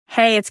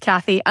Hey, it's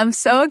Kathy. I'm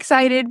so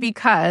excited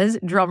because,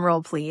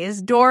 drumroll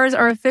please, doors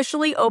are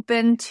officially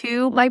open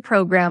to my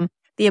program,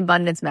 The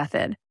Abundance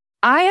Method.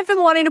 I have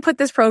been wanting to put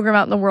this program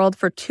out in the world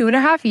for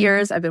 2.5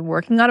 years. I've been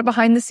working on it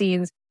behind the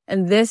scenes,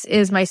 and this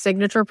is my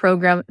signature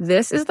program.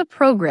 This is the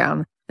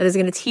program that is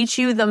going to teach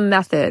you the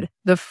method,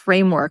 the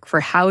framework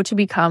for how to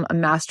become a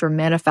master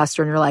manifestor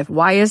in your life.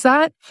 Why is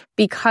that?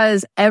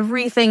 Because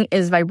everything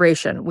is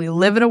vibration. We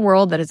live in a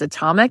world that is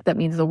atomic. That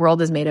means the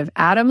world is made of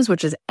atoms,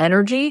 which is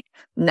energy.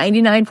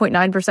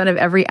 99.9% of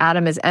every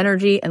atom is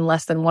energy and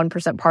less than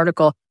 1%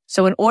 particle.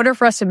 So in order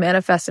for us to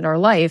manifest in our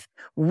life,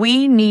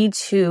 we need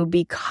to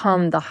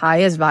become the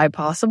highest vibe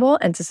possible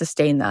and to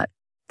sustain that.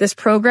 This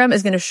program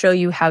is going to show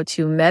you how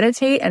to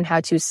meditate and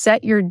how to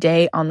set your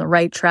day on the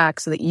right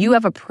track so that you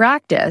have a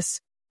practice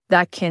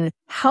that can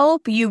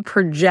help you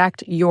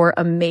project your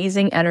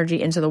amazing energy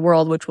into the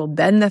world, which will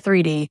bend the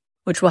 3D,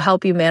 which will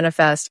help you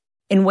manifest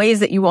in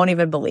ways that you won't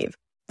even believe.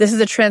 This is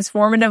a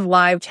transformative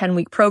live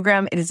 10-week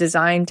program. It is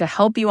designed to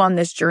help you on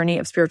this journey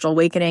of spiritual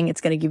awakening.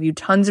 It's going to give you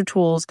tons of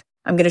tools.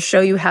 I'm going to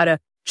show you how to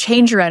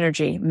change your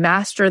energy,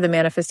 master the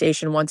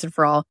manifestation once and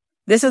for all.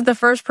 This is the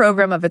first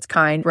program of its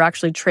kind. We're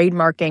actually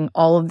trademarking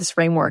all of this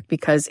framework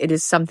because it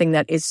is something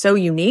that is so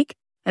unique,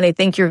 and I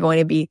think you're going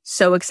to be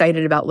so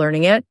excited about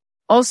learning it.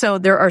 Also,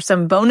 there are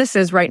some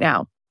bonuses right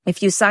now.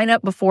 If you sign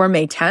up before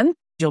May 10th,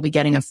 you'll be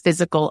getting a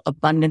physical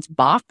abundance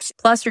box.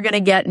 Plus, you're going to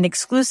get an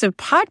exclusive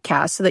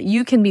podcast so that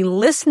you can be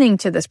listening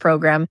to this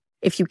program.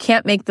 If you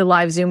can't make the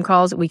live Zoom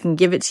calls, we can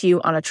give it to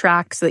you on a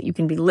track so that you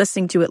can be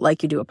listening to it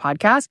like you do a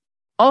podcast.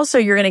 Also,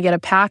 you're going to get a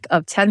pack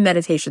of 10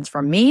 meditations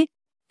from me.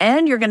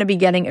 And you're going to be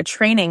getting a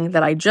training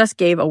that I just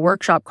gave, a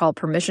workshop called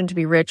Permission to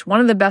be Rich, one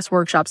of the best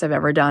workshops I've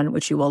ever done,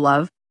 which you will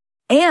love.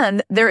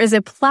 And there is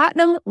a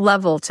platinum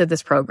level to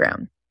this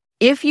program.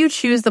 If you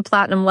choose the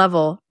platinum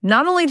level,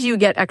 not only do you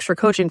get extra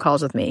coaching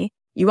calls with me,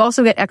 you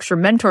also get extra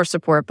mentor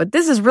support, but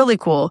this is really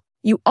cool.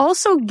 You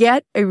also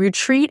get a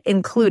retreat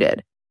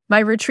included. My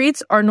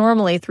retreats are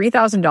normally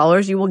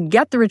 $3,000. You will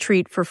get the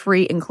retreat for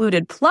free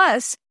included.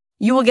 Plus,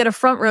 you will get a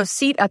front row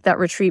seat at that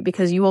retreat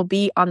because you will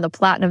be on the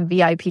platinum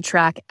VIP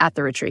track at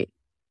the retreat.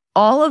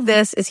 All of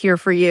this is here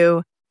for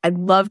you. I'd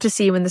love to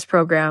see you in this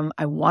program.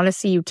 I want to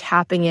see you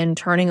tapping in,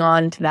 turning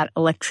on to that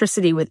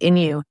electricity within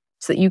you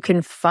so that you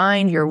can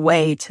find your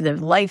way to the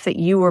life that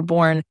you were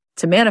born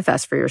to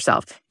manifest for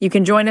yourself. You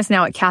can join us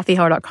now at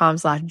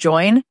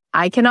kathyheller.com/join.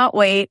 I cannot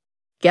wait.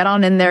 Get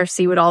on in there,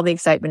 see what all the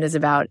excitement is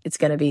about. It's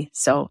going to be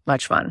so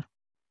much fun.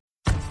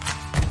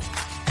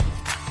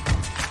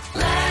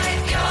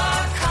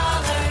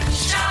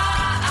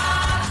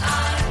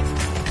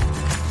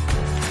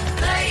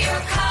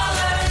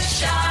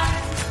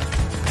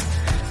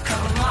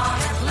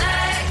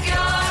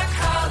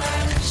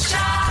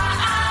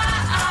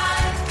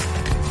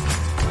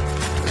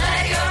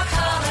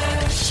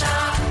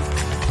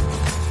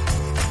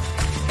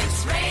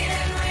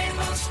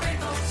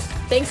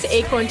 Thanks to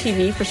Acorn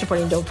TV for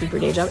supporting Don't Keep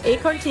Your Day Job.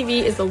 Acorn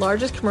TV is the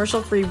largest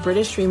commercial-free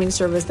British streaming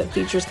service that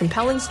features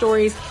compelling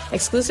stories,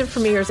 exclusive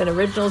premieres, and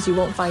originals you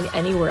won't find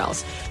anywhere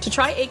else. To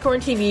try Acorn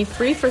TV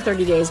free for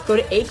 30 days, go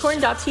to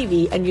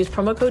acorn.tv and use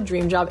promo code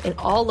DREAMJOB in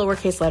all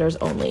lowercase letters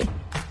only.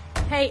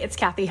 Hey, it's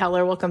Kathy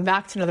Heller. Welcome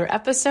back to another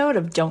episode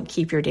of Don't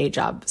Keep Your Day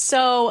Job.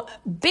 So,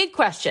 big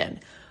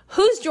question.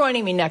 Who's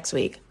joining me next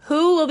week?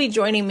 Who will be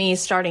joining me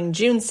starting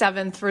June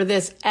 7th for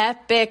this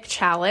epic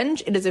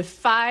challenge? It is a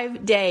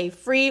 5-day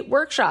free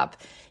workshop.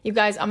 You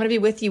guys, I'm going to be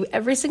with you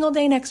every single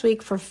day next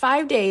week for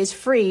 5 days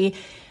free.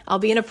 I'll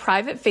be in a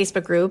private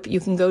Facebook group. You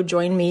can go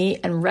join me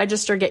and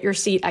register, get your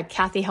seat at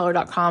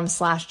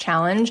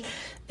kathyheller.com/challenge.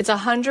 It's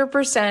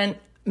 100%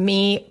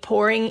 me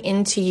pouring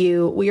into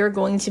you. We are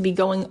going to be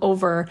going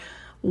over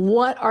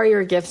what are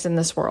your gifts in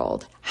this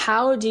world?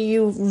 How do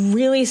you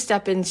really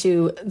step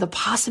into the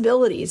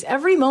possibilities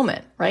every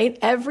moment, right?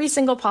 Every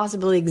single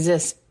possibility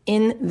exists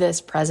in this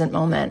present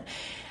moment.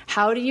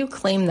 How do you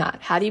claim that?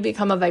 How do you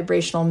become a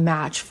vibrational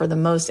match for the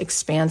most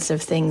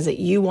expansive things that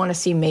you want to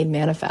see made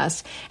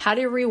manifest? How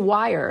do you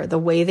rewire the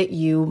way that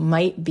you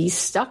might be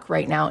stuck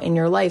right now in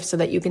your life so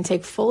that you can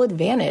take full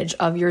advantage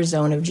of your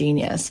zone of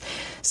genius?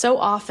 So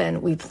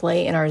often we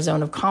play in our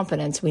zone of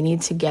competence. We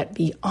need to get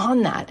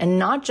beyond that and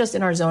not just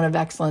in our zone of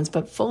excellence,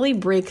 but fully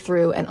break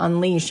through and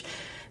unleash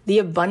the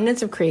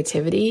abundance of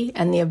creativity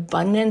and the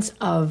abundance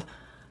of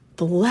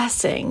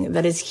blessing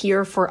that is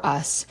here for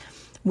us.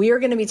 We are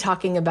going to be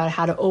talking about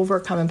how to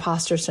overcome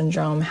imposter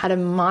syndrome, how to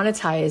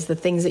monetize the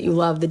things that you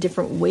love, the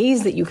different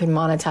ways that you can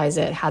monetize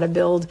it, how to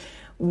build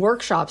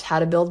workshops, how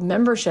to build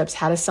memberships,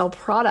 how to sell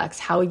products,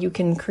 how you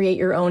can create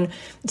your own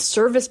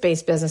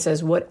service-based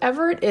businesses,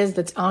 whatever it is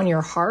that's on your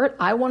heart.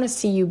 I want to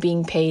see you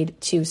being paid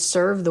to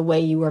serve the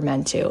way you were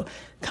meant to.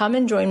 Come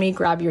and join me,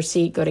 grab your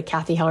seat, go to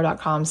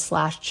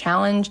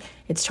kathyheller.com/challenge.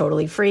 It's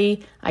totally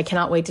free. I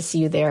cannot wait to see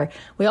you there.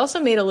 We also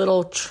made a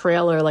little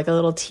trailer, like a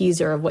little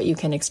teaser of what you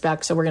can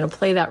expect. So we're going to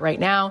play that right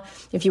now.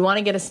 If you want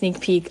to get a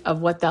sneak peek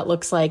of what that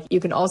looks like, you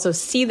can also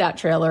see that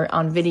trailer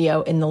on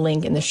video in the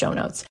link in the show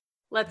notes.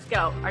 Let's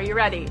go. Are you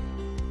ready?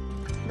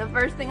 The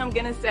first thing I'm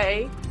going to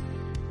say,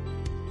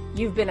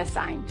 you've been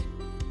assigned.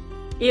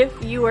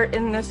 If you are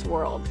in this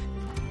world,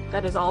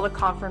 that is all the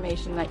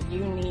confirmation that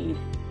you need.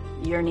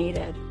 You're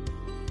needed,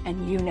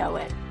 and you know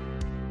it.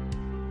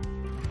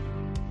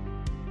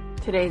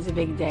 Today's a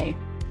big day,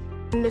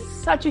 and it's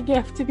such a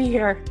gift to be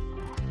here.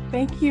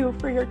 Thank you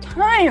for your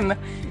time.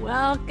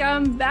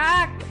 Welcome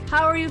back.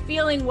 How are you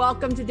feeling?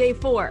 Welcome to day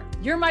 4.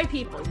 You're my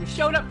people. You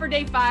showed up for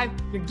day 5.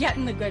 You're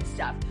getting the good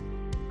stuff.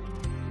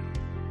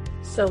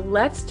 So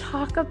let's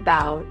talk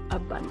about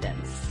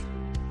abundance.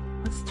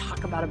 Let's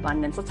talk about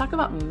abundance. Let's talk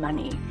about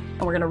money.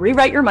 And we're going to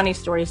rewrite your money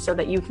story so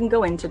that you can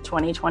go into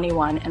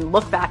 2021 and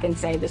look back and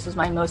say, this was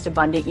my most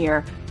abundant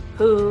year.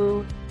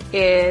 Who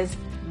is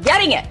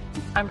getting it?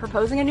 I'm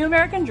proposing a new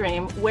American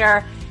dream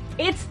where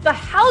it's the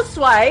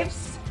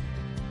housewives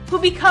who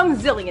become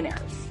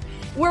zillionaires,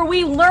 where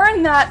we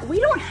learn that we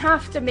don't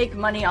have to make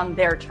money on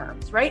their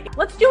terms, right?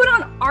 Let's do it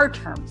on our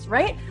terms,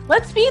 right?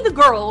 Let's be the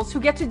girls who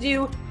get to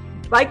do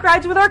bike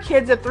rides with our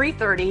kids at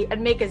 3:30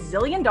 and make $1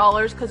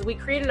 zillion because we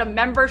created a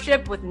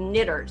membership with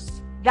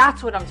knitters.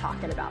 That's what I'm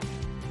talking about.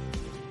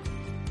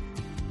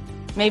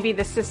 Maybe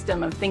the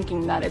system of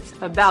thinking that it's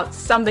about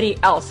somebody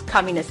else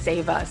coming to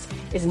save us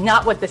is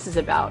not what this is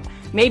about.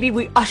 Maybe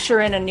we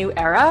usher in a new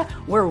era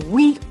where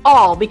we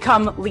all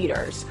become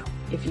leaders.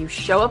 If you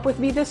show up with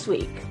me this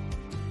week,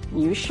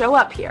 you show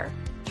up here,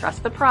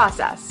 trust the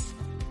process,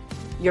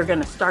 you're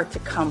going to start to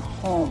come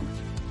home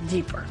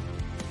deeper.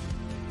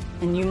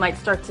 And you might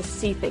start to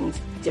see things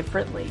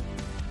differently.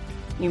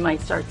 You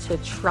might start to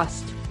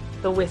trust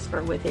the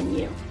whisper within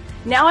you.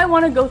 Now I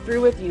want to go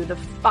through with you the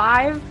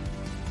 5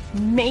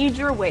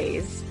 major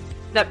ways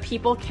that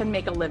people can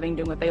make a living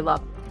doing what they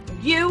love.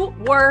 You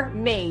were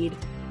made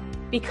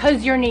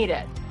because you're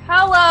needed.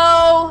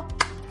 Hello,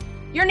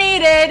 you're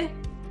needed.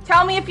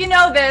 Tell me if you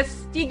know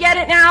this. Do you get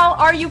it now?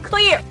 Are you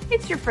clear?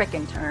 It's your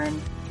freaking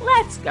turn.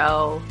 Let's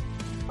go.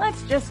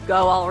 Let's just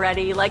go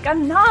already. Like,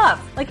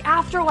 enough. Like,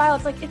 after a while,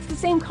 it's like, it's the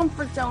same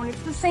comfort zone.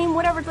 It's the same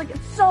whatever. It's like,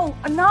 it's so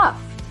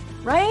enough,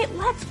 right?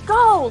 Let's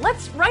go.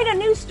 Let's write a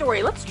new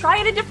story. Let's try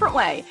it a different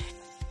way.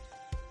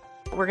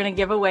 We're going to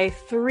give away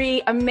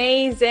 3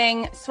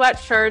 amazing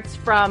sweatshirts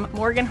from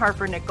Morgan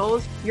Harper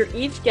Nichols. You're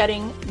each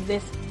getting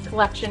this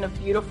collection of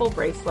beautiful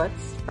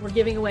bracelets. We're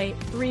giving away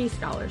 3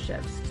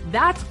 scholarships.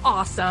 That's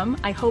awesome.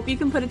 I hope you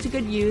can put it to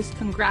good use.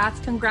 Congrats,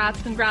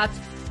 congrats, congrats.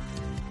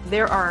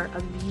 There are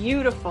a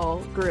beautiful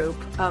group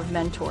of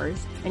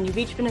mentors, and you've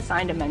each been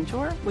assigned a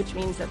mentor, which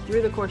means that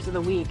through the course of the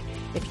week,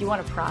 if you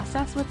want to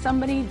process with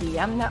somebody,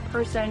 DM that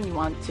person, you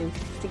want to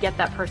get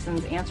that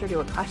person's answer to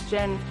a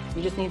question,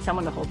 you just need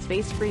someone to hold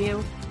space for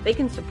you, they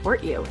can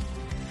support you.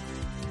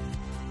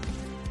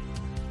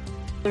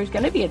 There's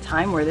going to be a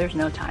time where there's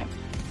no time.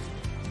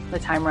 The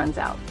time runs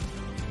out.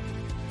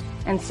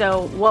 And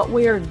so what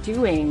we're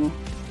doing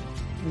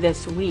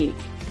this week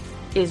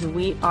is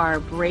we are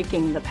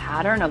breaking the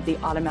pattern of the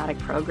automatic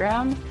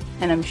program,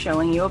 and I'm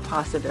showing you a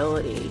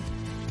possibility.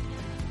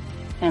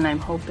 And I'm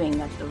hoping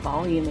that the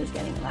volume is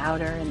getting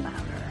louder and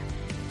louder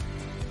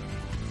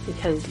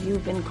because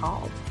you've been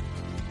called.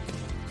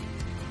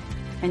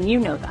 And you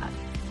know that.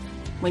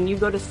 When you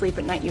go to sleep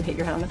at night, you hit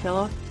your head on the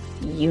pillow,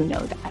 you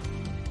know that.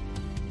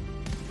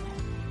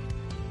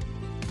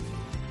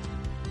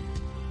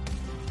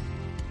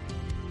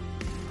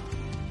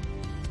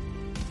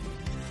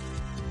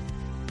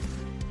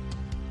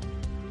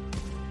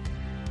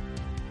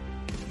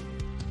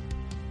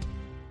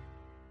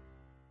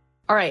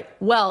 All right.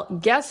 Well,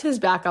 guess who's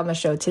back on the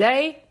show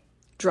today?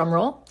 Drum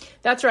roll.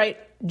 That's right.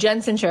 Jen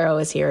Sincero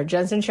is here.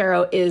 Jen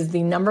Sincero is the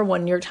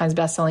 #1 New York Times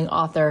bestselling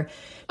author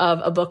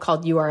of a book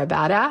called You Are a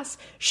Badass.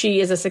 She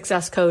is a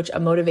success coach, a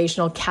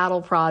motivational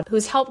cattle prod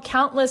who's helped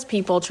countless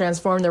people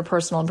transform their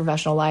personal and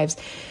professional lives.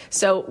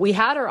 So we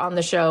had her on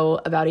the show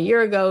about a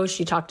year ago.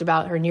 She talked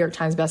about her New York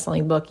Times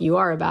bestselling book, You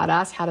Are a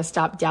Badass, How to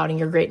Stop Doubting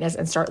Your Greatness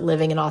and Start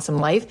Living an Awesome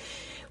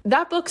Life.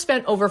 That book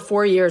spent over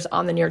 4 years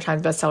on the New York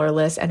Times bestseller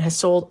list and has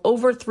sold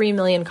over 3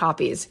 million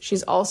copies.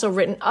 She's also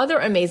written other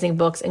amazing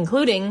books,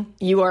 including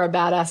You Are a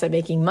Badass at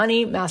Making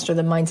Money, Master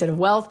the Mindset of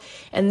Wealth.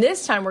 And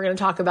this time we're going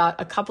to talk about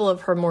a couple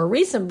of her more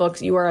recent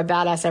books, You Are a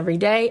Badass Every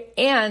Day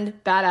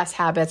and Badass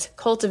Habits,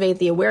 Cultivate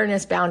the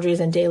Awareness, Boundaries,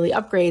 and Daily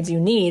Upgrades you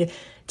need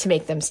to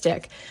make them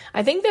stick.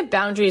 I think that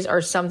boundaries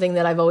are something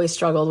that I've always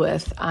struggled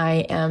with.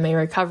 I am a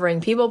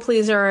recovering people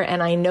pleaser,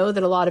 and I know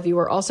that a lot of you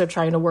are also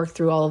trying to work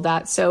through all of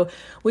that. So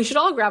we should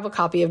all grab a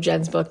copy of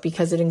Jen's book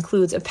because it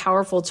includes a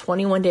powerful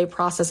 21-day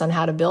process on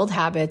how to build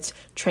habits,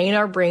 train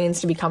our brains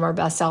to become our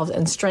best selves,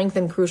 and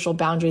strengthen crucial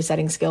boundary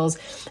setting skills.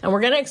 And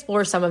we're going to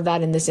explore some of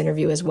that in this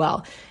interview as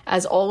well.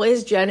 As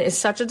always, Jen is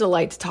such a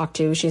delight to talk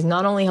to. She's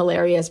not only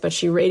hilarious, but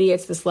she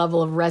radiates this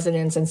level of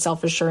resonance and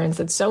self-assurance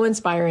that's so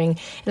inspiring.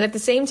 And at the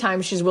same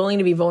time, she's willing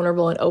to be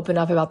vulnerable and open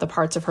up about the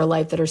parts of her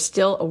life that are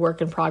still a work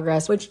in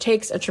progress, which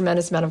takes a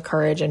tremendous amount of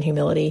courage and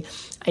humility.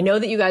 I know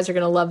that you guys are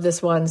going to love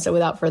this one. So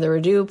without further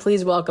ado,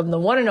 please welcome the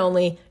one and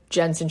only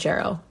Jen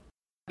Sincero.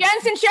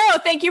 Jen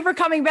Sincero, thank you for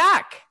coming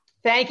back.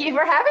 Thank you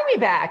for having me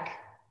back.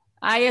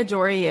 I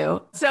adore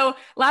you. So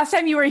last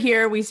time you were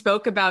here, we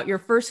spoke about your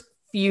first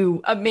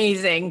few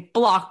amazing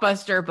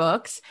blockbuster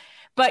books.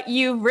 but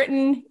you've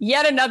written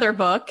yet another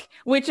book,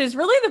 which is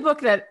really the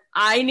book that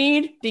I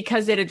need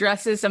because it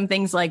addresses some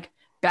things like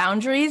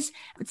boundaries.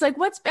 It's like,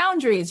 what's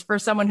boundaries for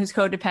someone who's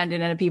codependent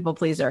and a people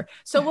pleaser?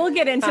 So we'll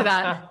get into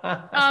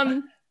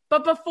that.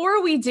 But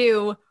before we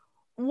do,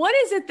 what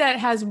is it that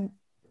has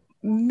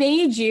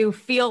made you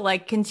feel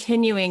like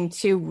continuing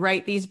to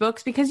write these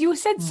books? Because you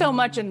said so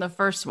much in the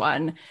first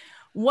one.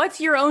 What's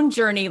your own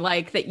journey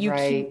like that you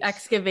keep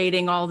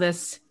excavating all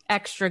this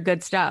extra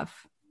good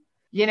stuff?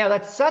 You know,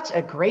 that's such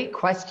a great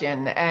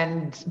question.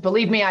 And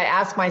believe me, I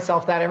ask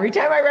myself that every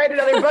time I write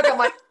another book. I'm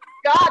like,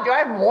 God, do I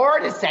have more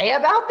to say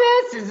about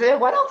this?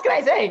 What else can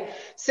I say?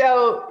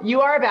 So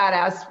You Are a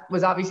Badass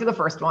was obviously the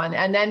first one.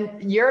 And then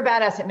You're a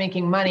Badass at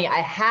Making Money, I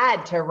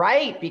had to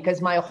write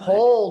because my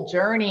whole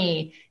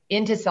journey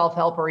into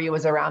self-helpery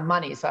was around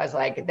money. So I was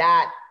like,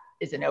 that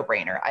is a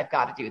no-brainer. I've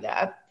got to do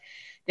that.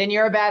 Then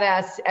You're a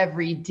Badass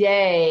Every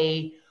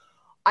Day.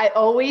 I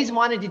always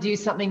wanted to do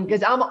something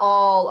because I'm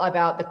all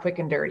about the quick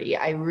and dirty.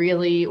 I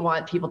really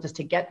want people just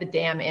to get the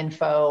damn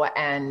info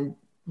and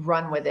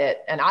run with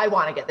it. And I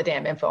want to get the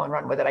damn info and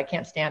run with it. I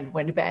can't stand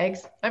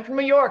windbags. I'm from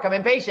New York. I'm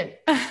impatient.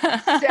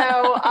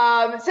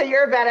 So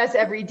You're a Badass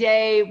Every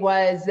Day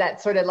was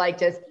that sort of like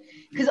just,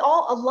 because a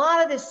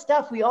lot of this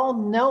stuff, we all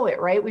know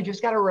it, right? We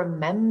just got to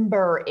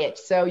remember it.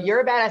 So You're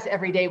a Badass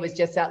Every Day was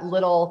just that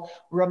little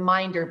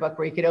reminder book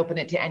where you could open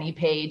it to any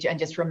page and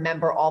just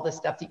remember all the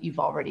stuff that you've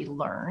already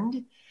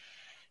learned.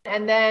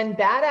 And then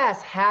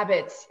Badass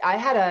Habits, I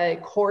had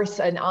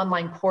an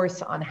online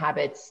course on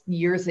habits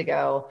years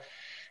ago.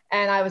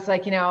 And I was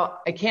like,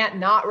 I can't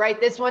not write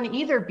this one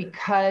either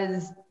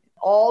because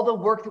all the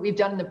work that we've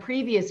done in the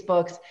previous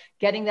books,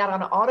 getting that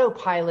on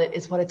autopilot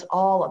is what it's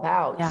all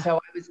about. Yeah. So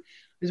I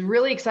was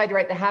really excited to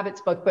write the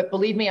habits book, but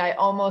believe me, I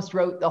almost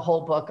wrote the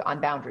whole book on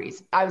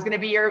boundaries. I was going to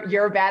be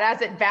you're a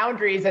badass at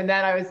boundaries. And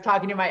then I was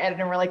talking to my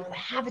editor and we're like, the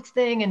habits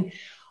thing. And,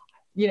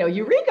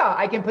 eureka,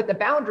 I can put the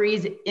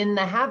boundaries in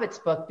the habits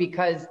book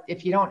because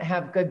if you don't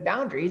have good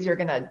boundaries, you're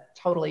going to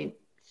totally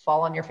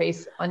fall on your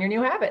face on your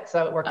new habit.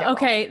 So it worked out.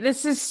 Okay. Well.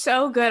 This is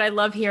so good. I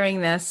love hearing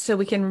this. So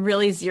we can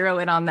really zero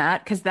in on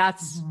that because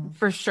that's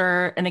for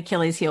sure an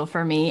Achilles heel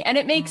for me. And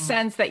it makes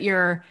sense that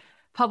your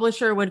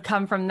publisher would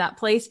come from that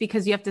place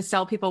because you have to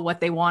sell people what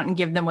they want and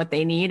give them what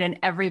they need. And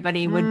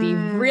everybody would be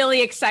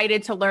really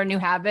excited to learn new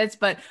habits,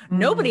 but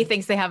nobody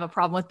thinks they have a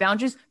problem with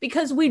boundaries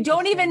because we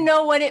don't even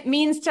know what it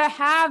means to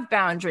have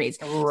boundaries.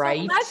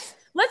 Right. So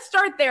let's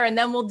start there and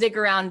then we'll dig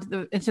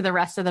around into the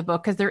rest of the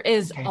book because there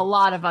is a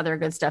lot of other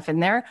good stuff in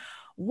there.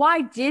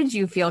 Why did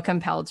you feel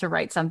compelled to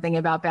write something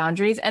about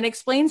boundaries, and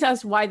explain to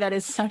us why that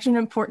is such an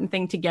important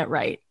thing to get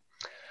right?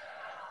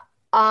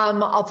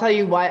 I'll tell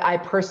you why I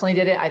personally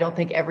did it. I don't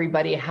think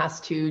everybody has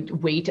to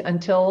wait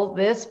until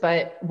this,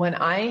 but when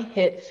I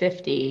hit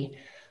 50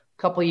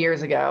 a couple of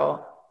years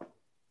ago,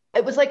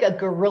 it was like a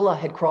gorilla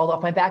had crawled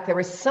off my back. There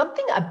was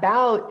something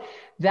about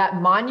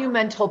that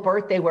monumental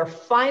birthday where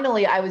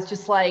finally I was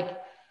just like,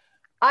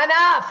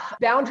 enough.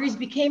 Boundaries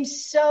became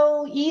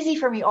so easy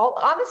for me.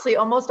 Honestly,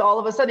 almost all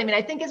of a sudden. I mean,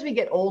 I think as we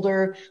get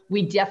older,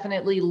 we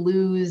definitely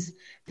lose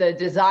the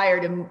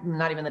desire to,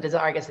 not even the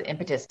desire, I guess the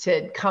impetus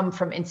to come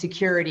from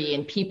insecurity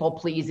and people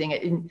pleasing.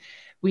 And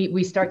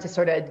we start to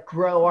sort of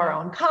grow our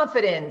own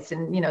confidence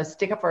and,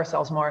 stick up for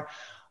ourselves more.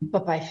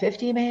 But by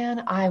 50,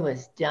 man, I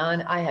was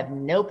done. I have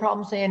no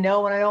problem saying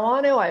no when I don't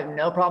want to. I have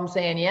no problem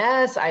saying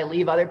yes. I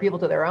leave other people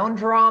to their own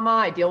drama.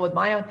 I deal with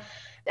my own.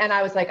 And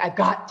I was like, I've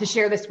got to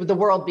share this with the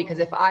world because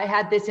if I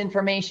had this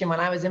information when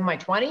I was in my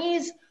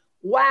 20s,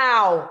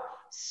 wow,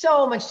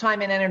 so much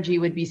time and energy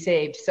would be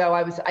saved. So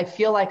I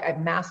feel like I've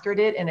mastered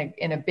it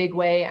in a big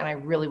way. And I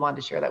really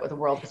wanted to share that with the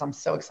world because I'm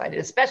so excited,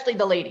 especially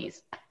the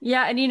ladies.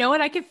 Yeah. And you know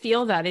what? I could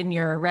feel that in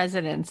your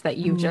resonance that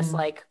you've just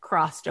like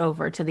crossed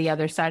over to the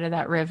other side of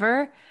that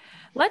river.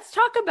 Let's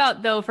talk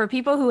about, though, for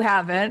people who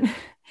haven't,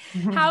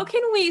 how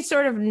can we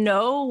sort of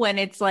know when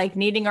it's like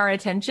needing our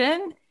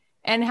attention?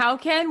 And how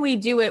can we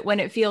do it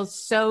when it feels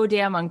so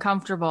damn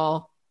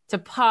uncomfortable to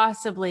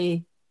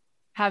possibly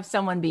have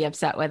someone be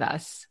upset with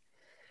us?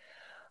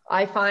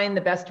 I find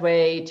the best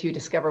way to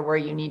discover where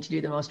you need to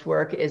do the most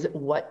work is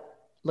look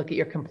at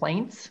your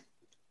complaints.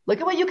 Look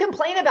at what you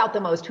complain about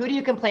the most. Who do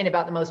you complain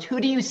about the most? Who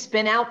do you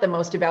spin out the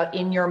most about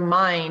in your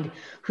mind?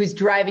 Who's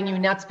driving you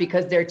nuts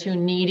because they're too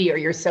needy or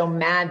you're so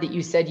mad that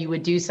you said you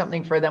would do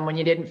something for them when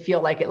you didn't feel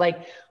like it?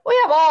 Like, we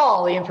have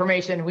all the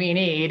information we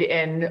need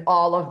in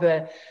all of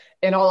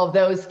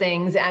those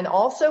things. And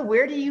also,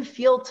 where do you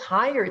feel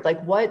tired?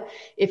 Like, what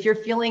if you're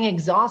feeling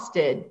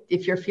exhausted,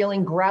 if you're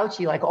feeling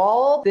grouchy, like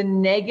all the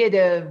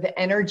negative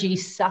energy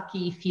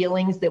sucky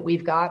feelings that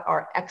we've got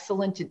are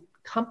excellent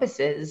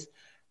compasses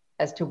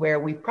as to where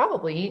we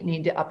probably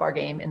need to up our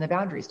game in the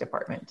boundaries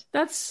department.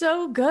 That's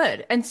so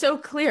good and so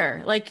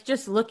clear. Like,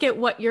 just look at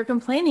what you're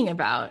complaining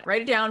about,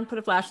 write it down, put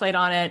a flashlight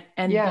on it,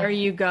 and there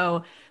you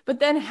go. But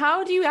then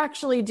how do you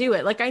actually do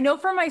it? Like, I know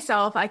for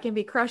myself, I can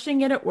be crushing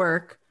it at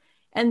work.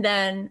 And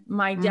then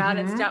my dad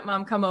and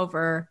stepmom come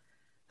over,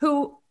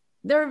 who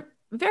they're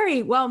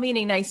very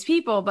well-meaning, nice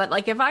people. But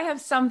like, if I have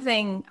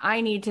something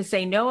I need to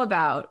say no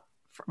about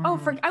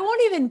I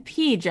won't even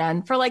pee,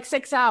 Jen, for like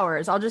 6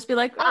 hours. I'll just be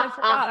like, I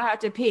forgot I have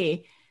to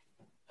pee.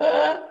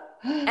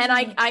 And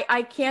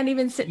I can't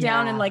even sit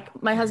down and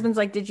like, my husband's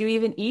like, did you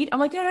even eat? I'm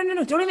like,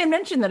 no. Don't even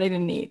mention that I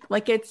didn't eat.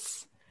 Like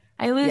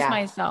I lose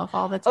myself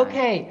all the time.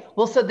 Okay.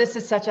 Well, so this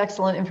is such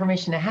excellent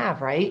information to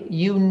have, right?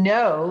 You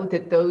know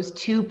that those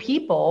two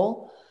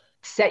people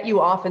set you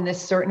off in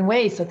this certain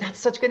way. So that's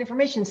such good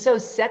information. So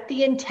set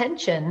the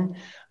intention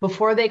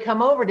before they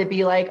come over to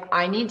be like,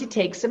 I need to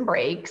take some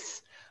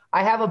breaks.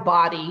 I have a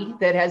body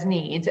that has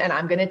needs and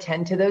I'm going to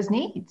tend to those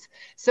needs.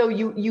 So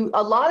you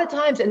a lot of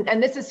times,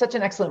 and this is such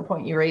an excellent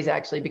point you raise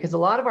actually, because a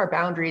lot of our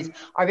boundaries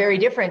are very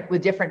different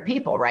with different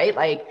people, right?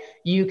 Like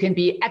you can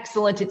be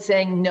excellent at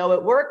saying no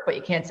at work, but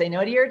you can't say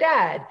no to your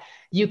dad.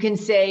 You can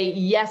say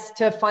yes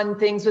to fun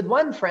things with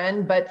one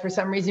friend, but for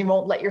some reason you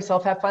won't let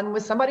yourself have fun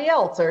with somebody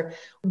else. Or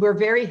we're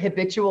very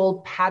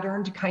habitual,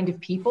 patterned kind of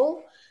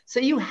people. So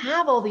you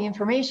have all the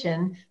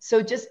information.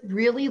 So just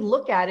really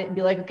look at it and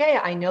be like, okay,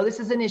 I know this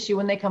is an issue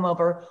when they come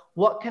over.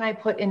 What can I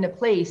put into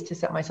place to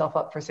set myself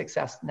up for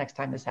success next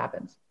time this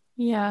happens?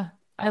 Yeah,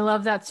 I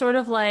love that. Sort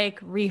of like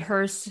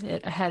rehearse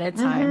it ahead of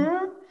time.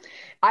 Mm-hmm.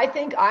 I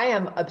think I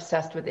am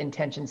obsessed with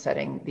intention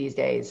setting these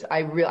days.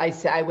 I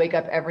wake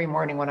up every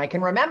morning when I can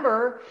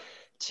remember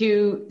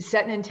to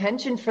set an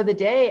intention for the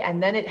day.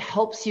 And then it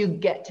helps you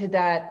get to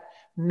that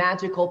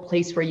magical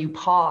place where you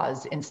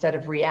pause instead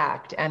of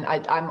react. And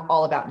I'm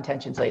all about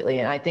intentions lately.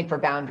 And I think for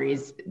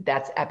boundaries,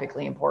 that's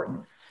epically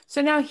important.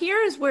 So now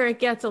here's where it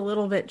gets a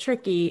little bit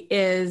tricky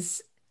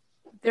is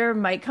there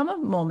might come a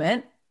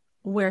moment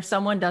where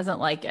someone doesn't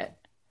like it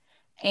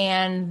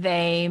and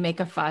they make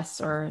a fuss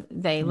or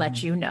they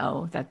let you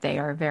know that they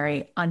are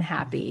very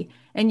unhappy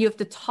and you have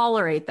to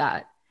tolerate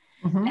that.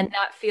 Mm-hmm. And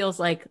that feels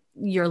like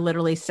you're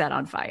literally set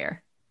on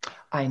fire.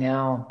 I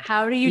know.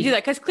 How do you do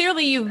that? Because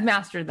clearly you've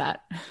mastered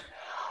that.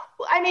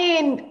 I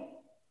mean,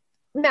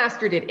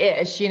 mastered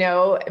it-ish,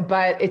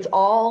 but it's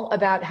all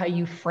about how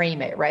you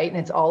frame it, right? And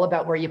it's all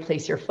about where you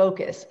place your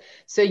focus.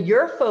 So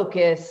your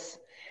focus,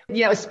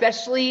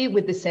 especially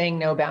with the saying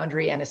no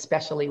boundary and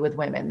especially with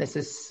women, this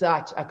is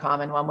such a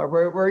common one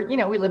where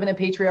we live in a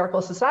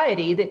patriarchal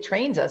society that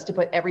trains us to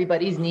put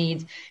everybody's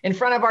needs in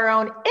front of our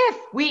own, if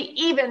we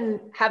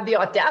even have the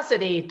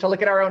audacity to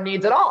look at our own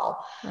needs at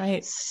all.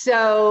 Right.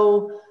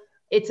 So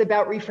it's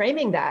about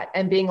reframing that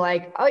and being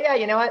like, oh yeah,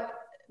 you know what?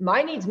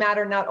 My needs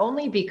matter not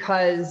only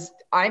because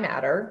I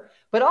matter,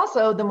 but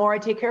also the more I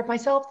take care of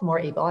myself, the more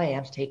able I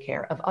am to take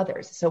care of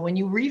others. So when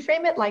you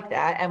reframe it like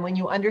that, and when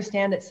you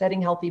understand that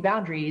setting healthy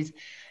boundaries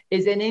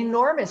is an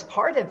enormous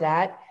part of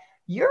that,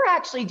 you're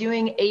actually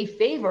doing a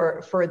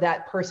favor for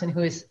that person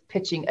who is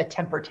pitching a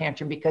temper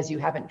tantrum because you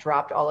haven't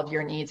dropped all of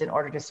your needs in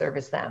order to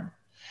service them.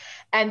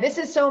 And this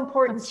is so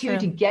important too,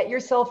 to get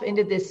yourself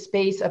into this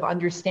space of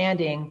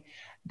understanding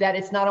that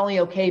it's not only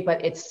okay,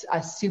 but it's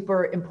a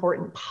super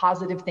important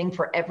positive thing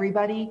for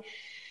everybody.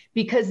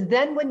 Because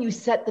then when you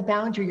set the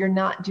boundary, you're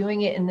not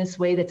doing it in this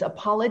way that's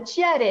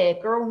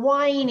apologetic or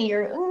whiny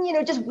or,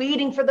 just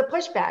waiting for the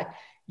pushback.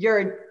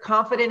 You're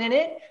confident in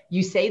it.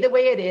 You say the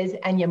way it is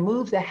and you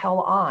move the hell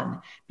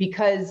on.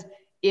 Because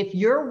if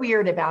you're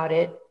weird about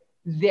it,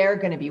 they're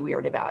going to be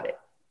weird about it.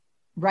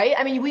 Right?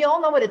 I mean, we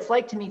all know what it's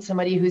like to meet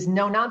somebody who's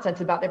no nonsense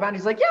about their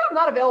boundaries. Like, yeah, I'm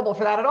not available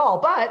for that at all,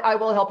 but I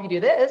will help you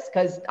do this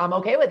because I'm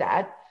okay with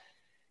that.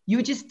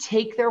 You just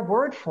take their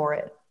word for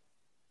it,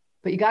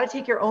 but you got to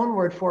take your own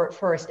word for it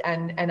first.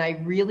 And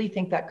I really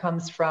think that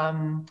comes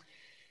from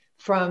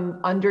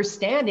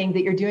understanding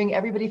that you're doing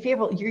everybody a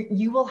favor.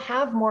 You will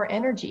have more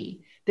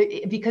energy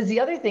because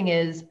the other thing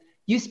is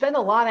you spend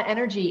a lot of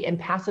energy in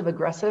passive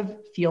aggressive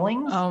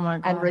feelings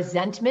and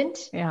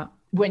resentment. Yeah.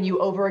 When you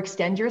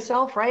overextend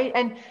yourself, right?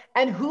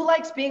 And who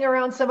likes being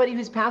around somebody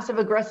who's passive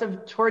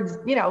aggressive towards,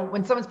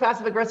 when someone's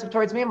passive aggressive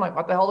towards me, I'm like,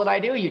 what the hell did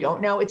I do? You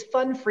don't know. It's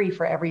fun free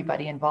for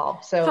everybody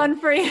involved. So fun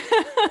free.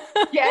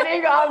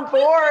 Getting on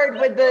board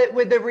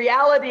with the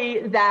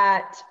reality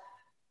that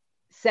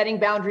setting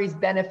boundaries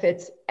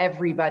benefits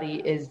everybody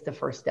is the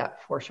first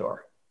step for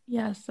sure.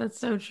 Yes, that's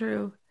so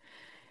true.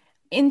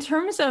 In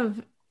terms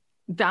of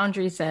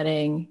boundary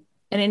setting,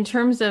 and in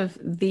terms of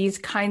these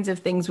kinds of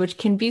things, which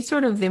can be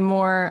sort of the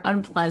more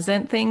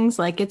unpleasant things,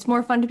 like it's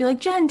more fun to be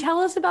like, Jen, tell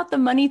us about the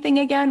money thing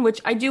again,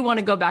 which I do want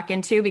to go back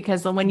into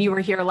because when you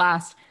were here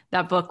last,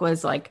 that book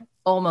was like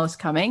almost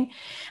coming.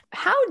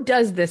 How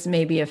does this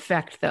maybe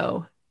affect,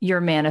 though,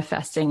 your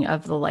manifesting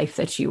of the life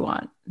that you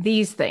want?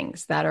 These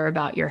things that are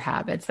about your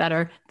habits, that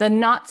are the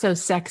not so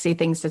sexy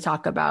things to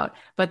talk about,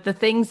 but the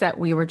things that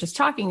we were just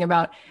talking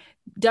about.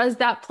 Does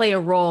that play a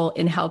role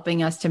in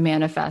helping us to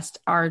manifest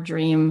our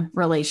dream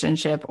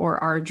relationship or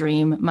our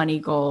dream money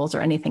goals or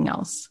anything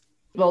else?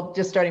 Well,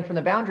 just starting from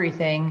the boundary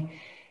thing,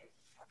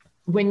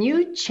 when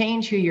you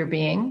change who you're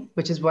being,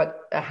 which is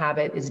what a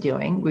habit is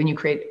doing, when you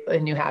create a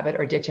new habit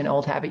or ditch an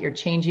old habit, you're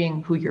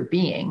changing who you're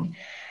being.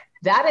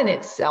 That in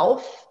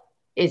itself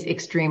is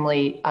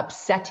extremely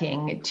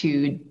upsetting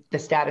to the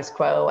status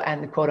quo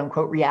and the quote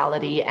unquote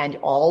reality and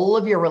all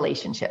of your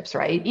relationships,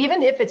 right?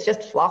 Even if it's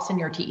just flossing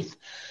your teeth.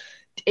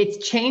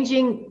 it's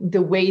changing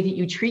the way that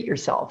you treat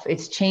yourself.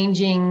 It's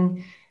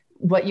changing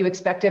what you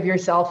expect of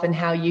yourself and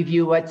how you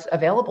view what's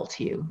available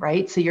to you,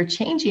 right? So you're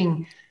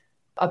changing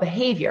a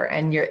behavior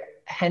and you're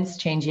hence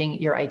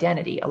changing your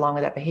identity along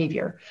with that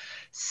behavior.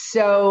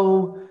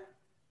 So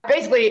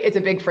basically it's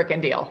a big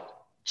freaking deal.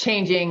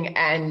 Changing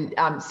and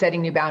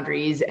setting new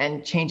boundaries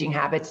and changing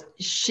habits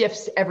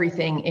shifts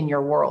everything in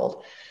your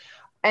world.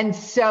 And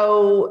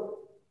so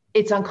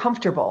it's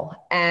uncomfortable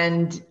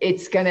and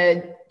it's going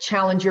to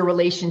challenge your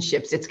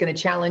relationships. It's going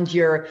to challenge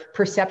your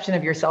perception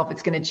of yourself.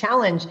 It's going to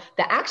challenge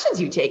the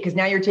actions you take because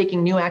now you're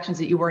taking new actions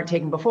that you weren't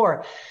taking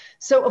before.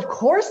 So of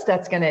course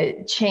that's going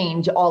to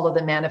change all of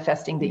the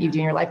manifesting that you do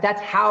in your life.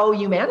 That's how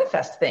you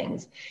manifest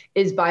things,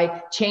 is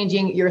by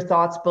changing your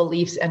thoughts,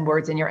 beliefs, and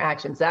words in your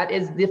actions. That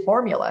is the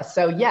formula.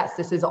 So yes,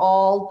 this is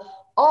all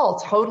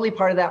totally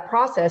part of that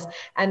process.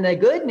 And the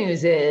good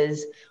news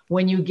is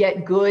when you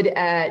get good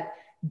at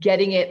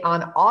getting it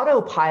on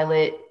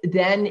autopilot,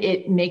 then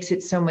it makes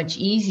it so much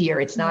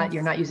easier. It's not,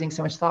 you're not using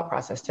so much thought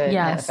process to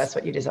manifest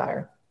what you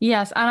desire.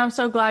 Yes. And I'm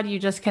so glad you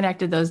just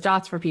connected those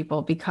dots for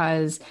people,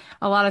 because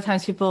a lot of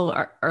times people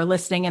are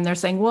listening and they're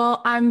saying,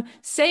 well, I'm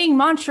saying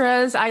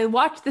mantras. I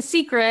watched The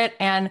Secret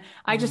and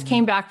I just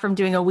came back from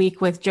doing a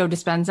week with Joe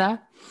Dispenza.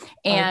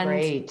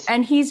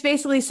 And he's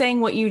basically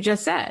saying what you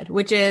just said,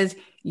 which is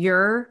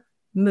your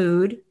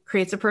mood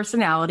creates a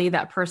personality.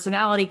 That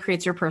personality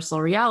creates your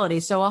personal reality.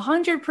 So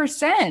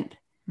 100%,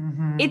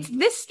 it's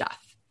this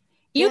stuff.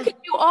 You can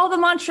do all the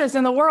mantras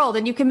in the world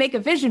and you can make a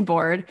vision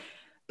board.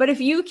 But if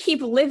you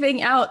keep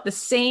living out the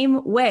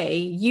same way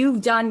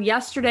you've done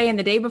yesterday and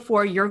the day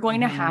before, you're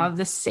going to have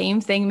the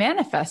same thing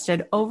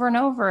manifested over and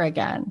over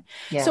again.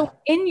 Yeah. So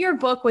in your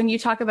book, when you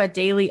talk about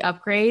daily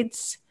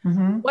upgrades,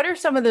 what are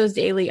some of those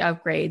daily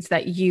upgrades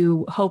that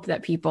you hope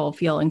that people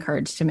feel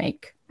encouraged to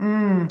make?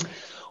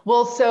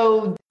 Well,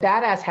 so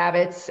Badass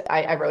Habits,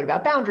 I wrote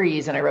about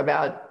boundaries and I wrote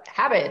about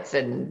habits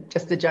and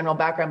just the general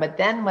background. But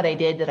then what I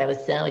did that I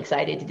was so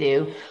excited to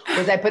do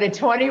was I put a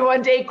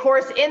 21-day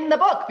course in the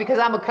book because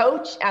I'm a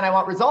coach and I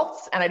want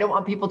results and I don't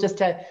want people just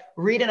to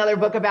read another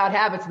book about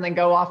habits and then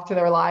go off to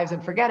their lives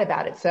and forget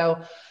about it.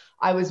 So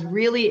I was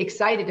really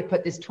excited to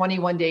put this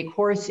 21-day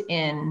course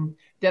in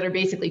that are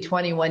basically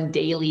 21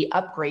 daily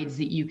upgrades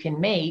that you can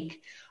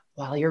make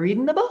while you're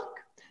reading the book.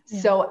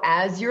 So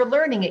as you're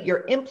learning it,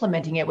 you're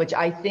implementing it, which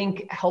I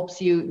think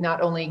helps you not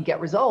only get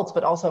results,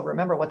 but also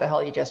remember what the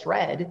hell you just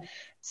read.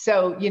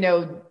 So, you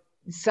know,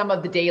 some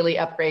of the daily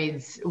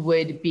upgrades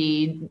would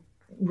be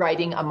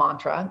writing a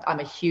mantra. I'm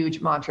a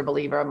huge mantra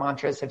believer.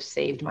 Mantras have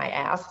saved my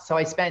ass. So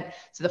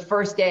the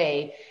first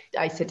day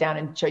I sit down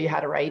and show you how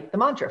to write the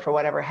mantra for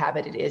whatever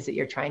habit it is that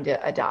you're trying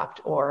to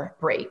adopt or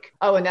break.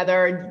 Oh,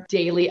 another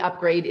daily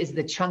upgrade is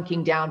the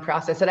chunking down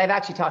process that I've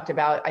actually talked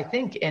about, I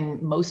think,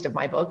 in most of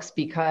my books,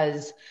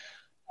 because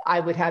I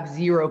would have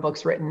 0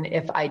 books written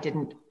if I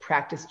didn't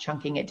practice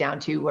chunking it down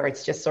to where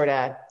it's just sort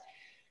of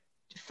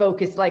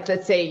focused. Like,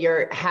 let's say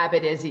your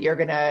habit is that you're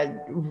going to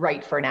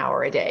write for an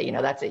hour a day. You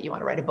know, that's it. You want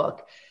to write a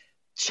book.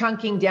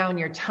 Chunking down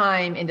your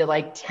time into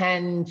like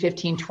 10,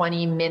 15,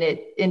 20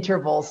 minute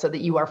intervals so that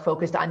you are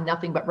focused on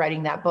nothing but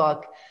writing that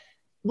book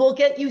will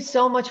get you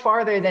so much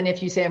farther than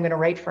if you say, I'm going to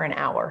write for an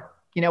hour.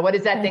 You know, what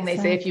is that thing they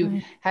say? If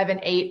you have an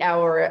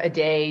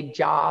 8-hour-a-day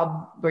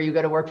job where you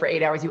go to work for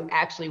 8 hours, you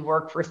actually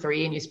work for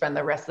 3 and you spend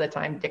the rest of the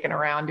time dicking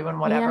around doing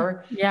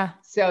whatever. Yeah.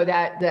 So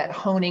that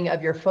honing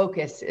of your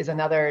focus is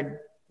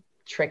another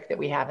trick that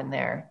we have in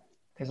there.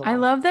 I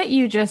love that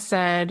you just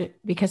said,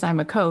 because I'm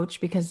a coach,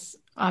 because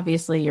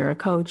obviously you're a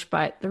coach,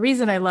 but the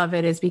reason I love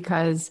it is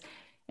because,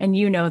 and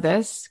you know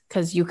this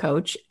because you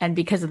coach and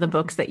because of the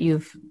books that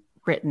you've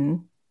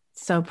written,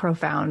 so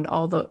profound,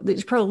 although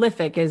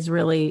prolific is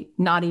really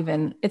not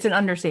even, it's an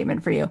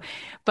understatement for you.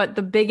 But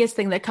the biggest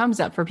thing that comes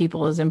up for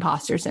people is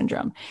imposter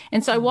syndrome.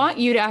 And so I want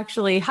you to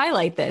actually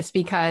highlight this,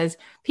 because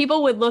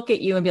people would look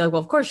at you and be like, well,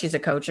 of course she's a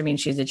coach. I mean,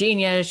 she's a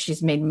genius.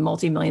 She's made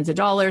multi-millions of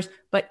dollars.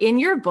 But in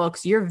your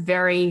books, you're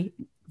very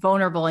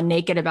vulnerable and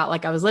naked about,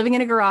 like, I was living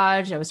in a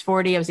garage. I was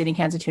 40. I was eating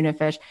cans of tuna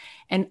fish.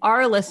 And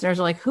our listeners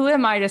are like, who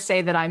am I to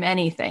say that I'm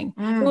anything?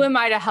 Who am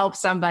I to help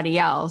somebody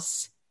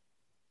else?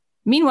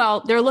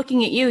 Meanwhile, they're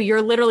looking at you.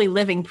 You're literally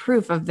living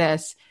proof of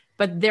this,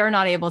 but they're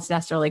not able to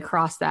necessarily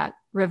cross that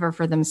river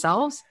for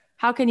themselves.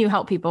 How can you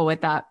help people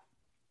with that?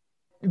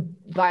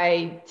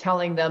 By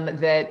telling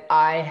them that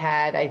I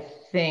had, I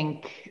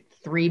think,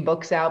 3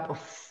 books out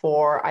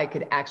before I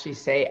could actually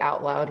say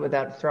out loud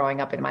without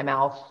throwing up in my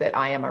mouth that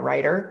I am a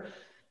writer.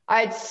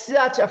 I had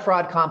such a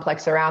fraud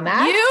complex around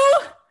that.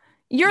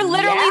 You're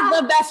literally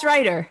the best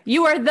writer.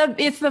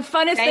 It's the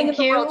funnest thing in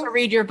the world to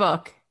read your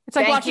book. It's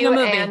like watching a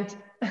movie.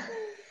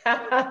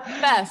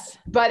 Best.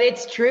 But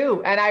it's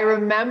true. And I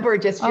remember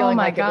just feeling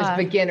like it was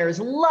beginner's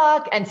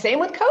luck. And same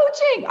with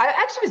coaching. I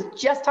actually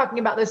was just talking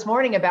about this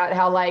morning about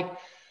how, like,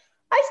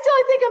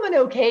 I think I'm an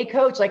okay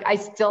coach. Like, I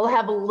still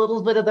have a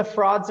little bit of the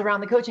frauds around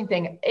the coaching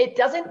thing. It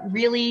doesn't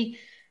really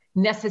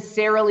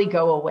necessarily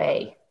go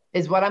away,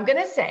 is what I'm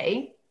going to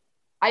say.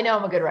 I know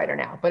I'm a good writer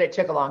now, but it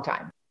took a long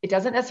time. it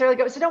doesn't necessarily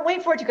go. So don't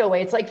wait for it to go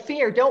away. It's like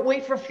fear. Don't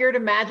wait for fear to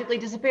magically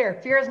disappear.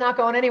 Fear is not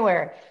going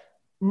anywhere.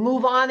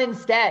 Move on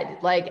instead,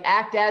 like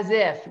act as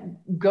if,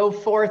 go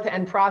forth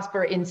and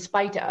prosper in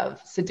spite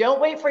of. So don't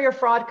wait for your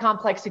fraud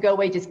complex to go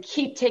away. Just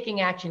keep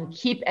taking action,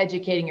 keep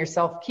educating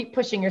yourself, keep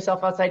pushing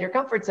yourself outside your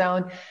comfort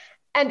zone.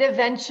 And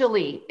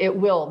eventually it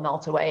will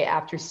melt away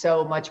after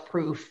so much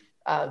proof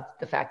of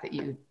the fact that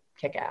you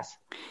kick ass.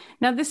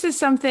 Now, this is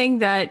something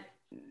that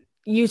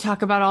you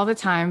talk about all the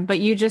time,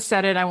 but you just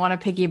said it. I want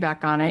to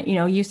piggyback on it.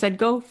 You said,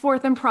 go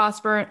forth and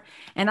prosper.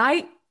 And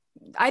I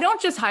don't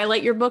just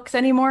highlight your books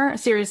anymore.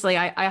 Seriously,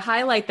 I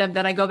highlight them.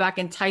 Then I go back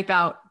and type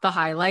out the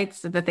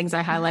highlights of the things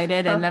I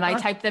highlighted. And then I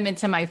type them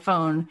into my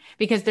phone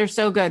because they're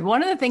so good.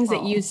 One of the things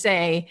that you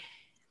say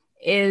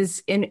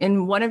is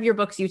in one of your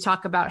books, you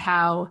talk about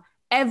how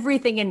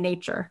everything in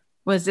nature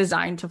was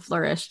designed to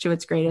flourish to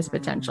its greatest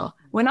potential.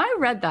 When I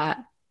read that,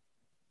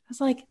 I was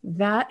like,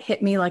 that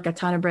hit me like a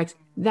ton of bricks.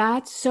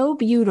 That's so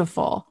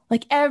beautiful.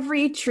 Like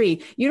every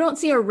tree, you don't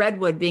see a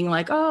redwood being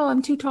like, oh,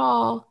 I'm too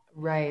tall.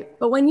 Right.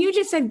 But when you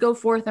just said go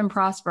forth and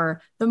prosper,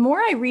 the more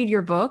I read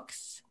your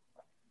books,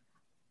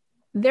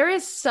 there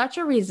is such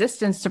a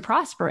resistance to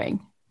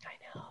prospering. I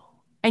know.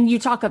 And you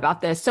talk about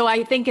this. So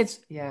I think it's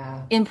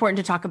important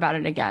to talk about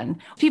it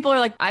again. People are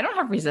like, I don't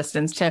have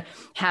resistance to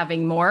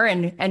having more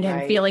and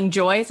feeling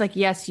joy. It's like,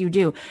 yes, you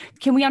do.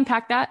 Can we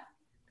unpack that?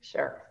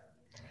 Sure.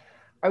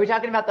 Are we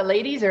talking about the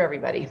ladies or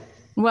everybody?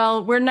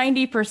 Well, we're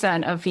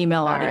 90% of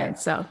female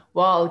audience. So,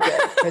 well, good.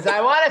 Because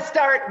I want to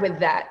start with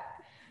that.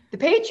 The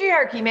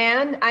patriarchy,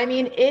 man. I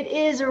mean, it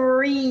is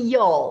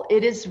real.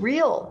 It is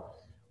real.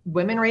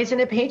 Women raised in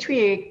a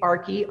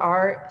patriarchy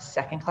are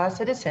second-class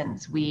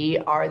citizens. We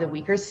are the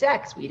weaker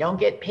sex. We don't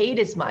get paid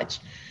as much.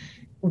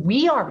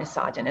 We are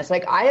misogynist.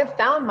 Like I have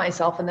found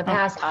myself in the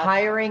past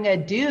hiring a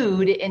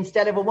dude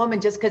instead of a woman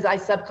just because I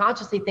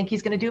subconsciously think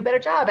he's going to do a better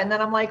job. And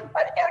then I'm like,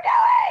 what are you doing?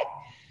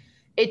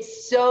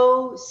 It's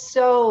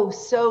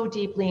so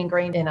deeply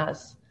ingrained in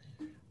us.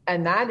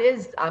 And that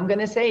is, I'm going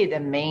to say, the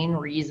main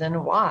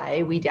reason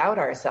why we doubt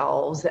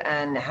ourselves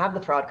and have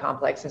the fraud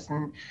complexes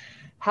and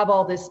have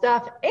all this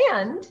stuff.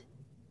 And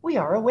we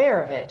are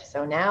aware of it.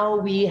 So now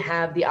we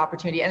have the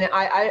opportunity. And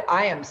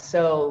I am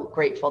so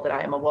grateful that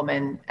I am a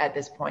woman at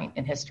this point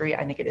in history.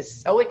 I think it is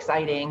so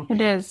exciting.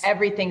 It is.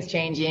 Everything's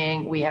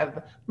changing. We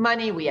have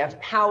money, we have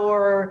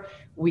power,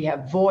 we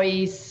have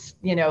voice.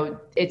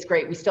 It's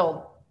great. We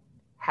still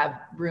have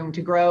room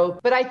to grow.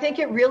 But I think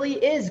it really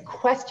is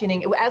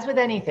questioning, as with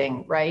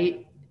anything,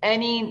 right?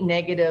 Any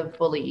negative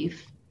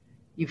belief,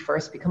 you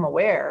first become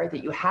aware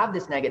that you have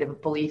this negative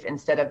belief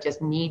instead of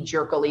just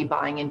knee-jerkily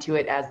buying into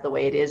it as the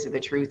way it is or the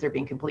truth or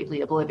being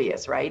completely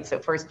oblivious, right? So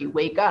first you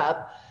wake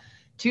up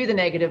to the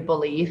negative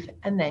belief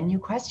and then you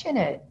question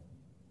it.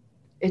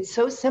 It's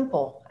so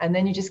simple. And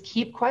then you just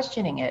keep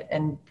questioning it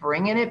and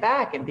bringing it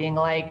back and being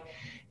like,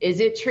 is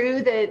it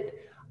true that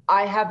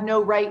I have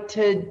no right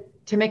to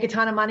make a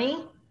ton of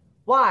money?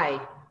 Why?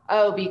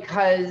 Oh,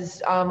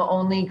 because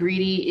only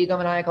greedy,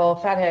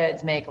 egomaniacal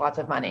fatheads make lots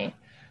of money.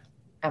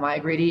 Am I a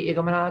greedy,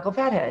 egomaniacal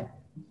fathead?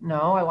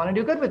 No, I want to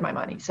do good with my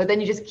money. So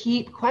then you just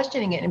keep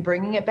questioning it and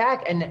bringing it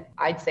back. And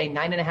I'd say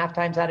 9.5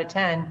 times out of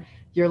 10,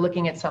 you're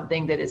looking at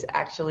something that is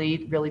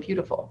actually really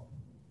beautiful.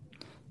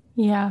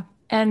 Yeah.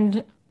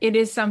 And it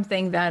is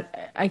something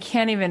that I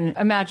can't even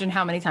imagine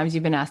how many times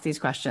you've been asked these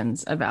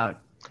questions about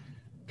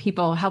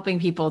people, helping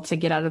people to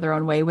get out of their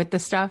own way with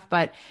this stuff.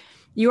 But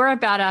You're a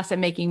Badass at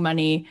Making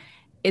Money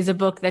is a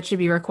book that should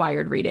be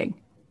required reading.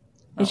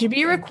 It should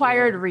be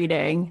required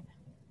reading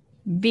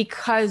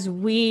because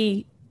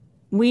we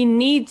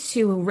need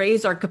to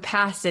raise our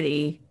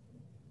capacity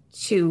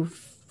to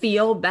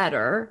feel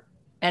better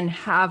and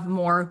have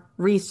more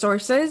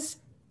resources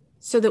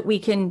so that we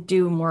can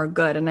do more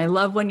good. And I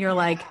love when you're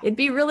like, it'd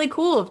be really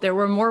cool if there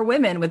were more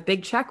women with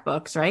big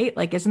checkbooks, right?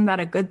 Like, isn't that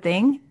a good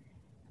thing?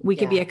 We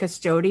could be a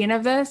custodian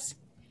of this.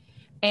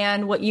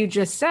 And what you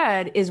just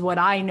said is what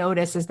I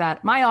notice is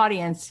that my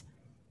audience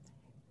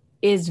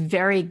is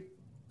very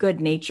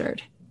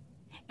good-natured.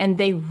 And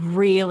they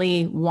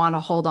really want to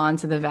hold on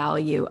to the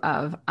value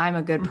of I'm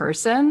a good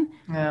person.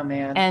 Oh,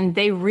 man. And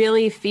they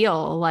really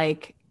feel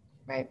like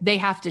they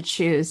have to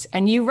choose.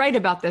 And you write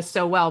about this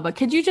so well, but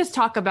could you just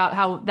talk about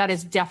how that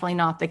is definitely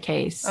not the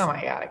case? Oh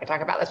my God, I could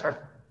talk about this for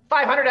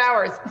 500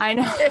 hours. I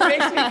know. It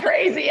makes me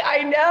crazy.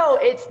 I know.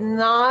 It's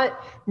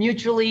not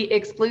mutually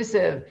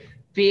exclusive,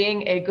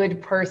 being a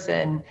good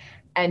person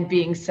and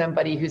being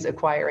somebody who's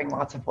acquiring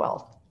lots of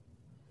wealth.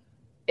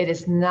 It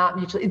is not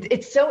mutually.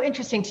 It's so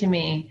interesting to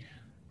me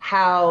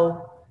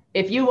how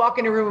if you walk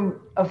in a room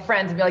of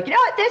friends and be like, you know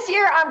what, this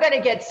year I'm going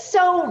to get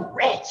so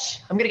rich.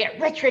 I'm going to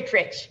get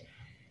rich.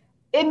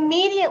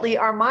 Immediately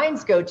our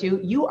minds go to,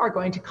 you are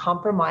going to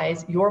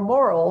compromise your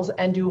morals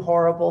and do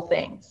horrible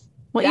things.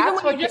 Well, that's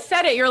even when you just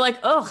said it, you're like,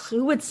 ugh,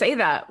 who would say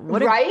that?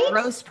 What a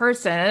gross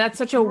person. And that's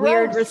such a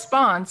weird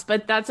response,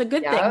 but that's a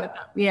good thing.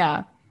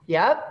 Yeah.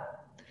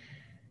 Yep.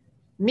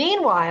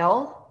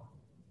 Meanwhile,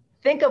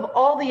 think of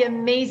all the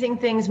amazing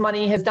things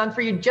money has done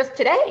for you just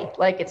today.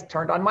 Like, it's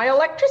turned on my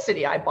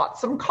electricity. I bought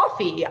some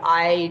coffee.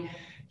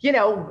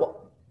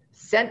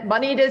 sent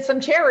money to some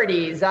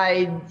charities.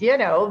 I,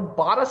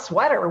 bought a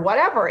sweater,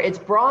 whatever.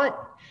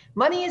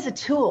 Money is a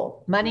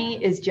tool.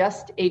 Money is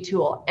just a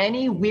tool.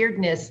 Any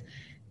weirdness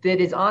that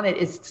is on it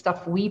is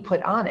stuff we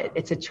put on it.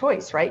 It's a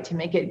choice, right? To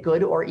make it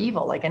good or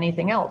evil, like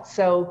anything else.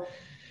 So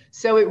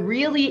it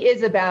really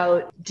is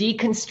about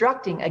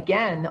deconstructing,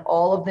 again,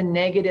 all of the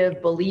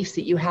negative beliefs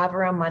that you have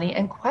around money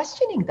and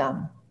questioning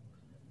them,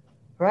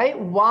 right?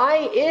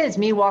 Why is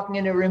me walking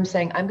into a room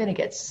saying, I'm going to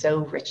get so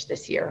rich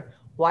this year?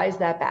 Why is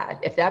that bad?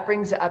 If that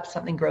brings up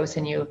something gross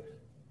in you,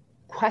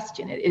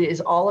 question it. It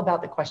is all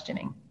about the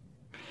questioning.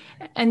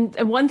 And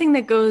one thing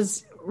that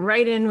goes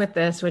right in with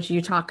this, which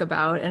you talk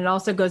about, and it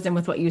also goes in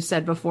with what you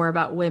said before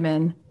about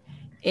women,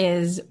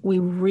 is we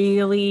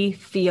really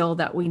feel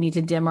that we need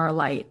to dim our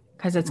light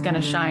because it's going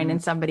to shine in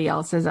somebody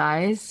else's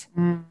eyes.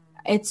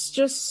 It's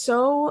just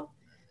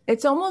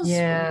it's almost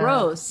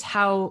gross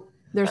how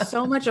there's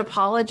so much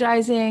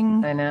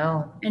apologizing. I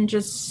know. And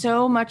just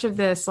so much of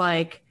this,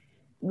 like,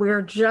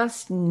 we're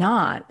just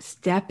not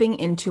stepping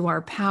into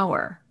our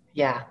power.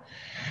 Yeah.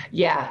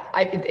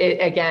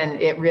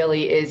 It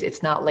really is.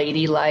 It's not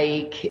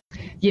ladylike.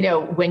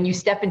 When you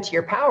step into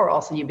your power,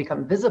 also you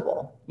become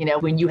visible.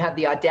 When you have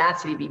the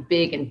audacity to be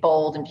big and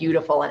bold and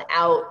beautiful and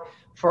out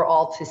for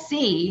all to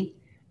see,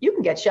 you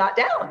can get shot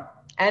down.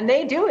 And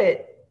they do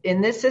it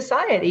in this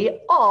society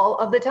all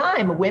of the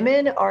time.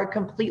 Women are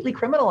completely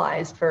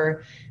criminalized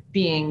for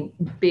being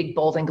big,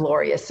 bold, and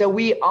glorious. So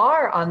we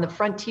are on the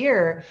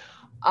frontier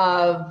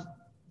of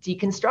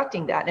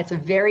deconstructing that. And it's a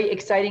very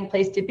exciting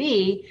place to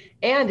be.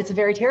 And it's a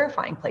very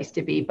terrifying place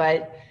to be.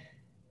 But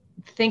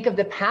think of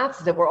the paths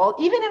that we're all,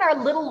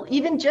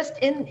 even just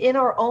in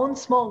our own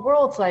small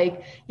worlds.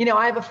 Like,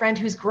 I have a friend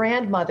whose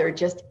grandmother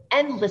just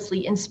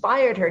endlessly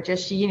inspired her.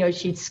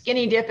 She'd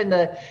skinny dip in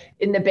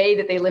the bay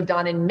that they lived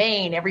on in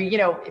Maine, every,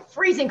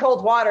 freezing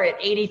cold water at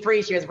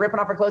 83. She was ripping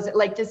off her clothes.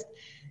 Like, just,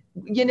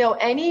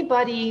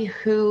 anybody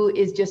who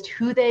is just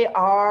who they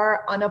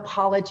are,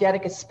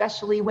 unapologetic,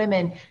 especially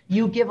women,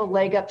 you give a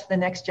leg up to the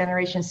next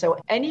generation. So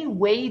any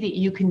way that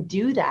you can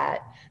do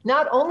that,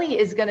 not only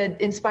is going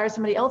to inspire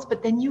somebody else,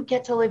 but then you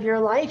get to live your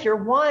life, your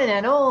one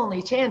and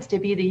only chance to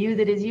be the you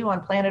that is you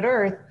on planet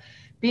Earth,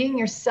 being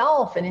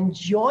yourself and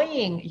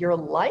enjoying your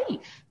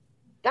life.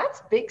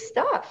 That's big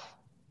stuff.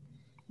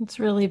 It's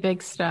really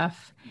big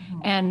stuff. Mm-hmm.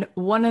 And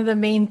one of the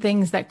main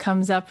things that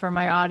comes up for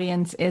my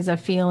audience is a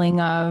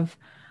feeling of,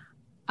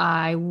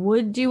 I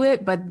would do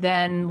it, but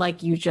then,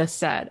 like you just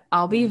said,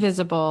 I'll be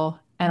visible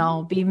and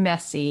I'll be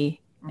messy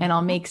and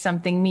I'll make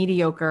something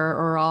mediocre,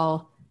 or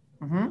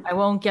I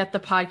won't get the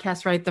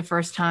podcast right the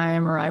first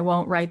time, or I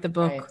won't write the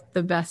book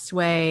the best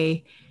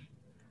way.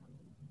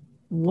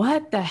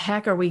 What the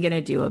heck are we going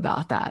to do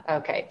about that?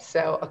 Okay,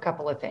 so a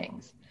couple of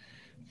things.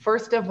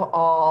 First of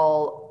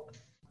all,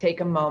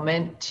 take a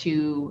moment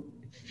to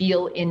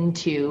feel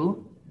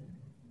into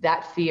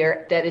that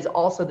fear that is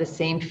also the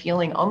same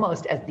feeling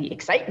almost as the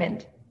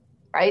excitement,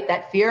 right?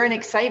 That fear and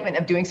excitement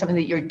of doing something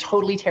that you're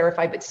totally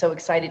terrified but so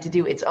excited to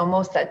do. It's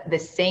almost the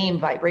same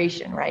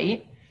vibration,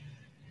 right?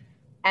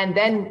 And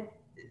then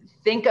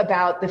think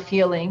about the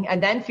feeling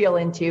and then feel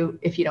into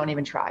if you don't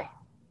even try.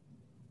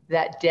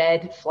 That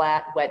dead,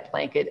 flat, wet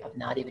blanket of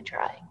not even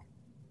trying.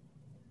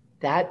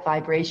 That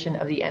vibration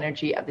of the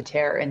energy of the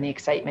terror and the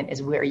excitement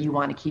is where you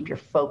want to keep your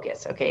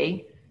focus,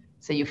 okay?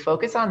 So you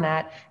focus on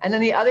that. And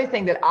then the other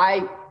thing that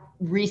I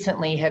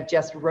recently have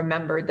just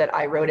remembered that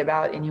I wrote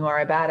about in You Are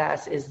a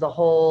Badass is the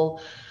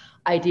whole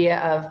idea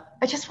of,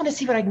 I just want to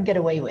see what I can get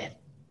away with.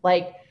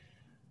 Like,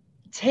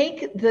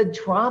 take the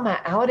drama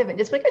out of it.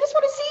 Just like, I just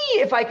want to see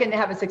if I can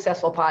have a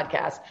successful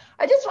podcast.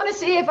 I just want to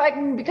see if I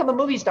can become a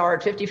movie star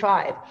at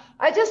 55.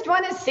 I just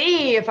want to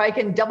see if I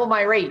can double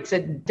my rates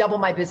and double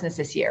my business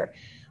this year.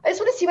 I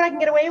just want to see what I can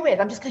get away with.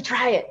 I'm just going to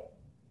try it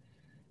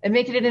and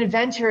make it an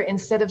adventure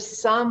instead of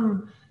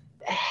some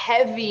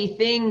heavy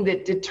thing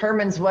that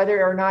determines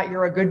whether or not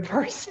you're a good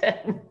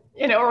person,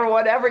 or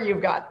whatever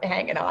you've got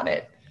hanging on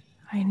it.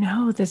 I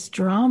know, this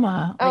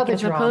drama.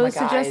 As opposed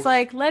to just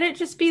like, let it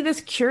just be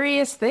this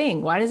curious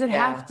thing. Why does it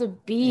have to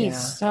be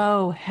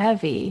so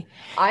heavy?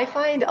 I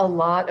find a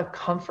lot of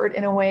comfort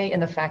in a way in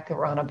the fact that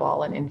we're on a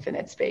ball in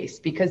infinite space,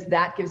 because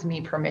that gives me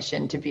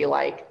permission to be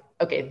like,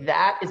 okay,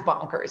 that is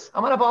bonkers.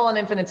 I'm on a ball in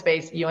infinite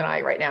space. You and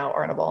I right now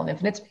are on a ball in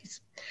infinite space.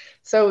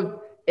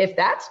 So if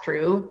that's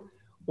true,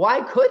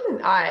 why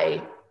couldn't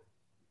I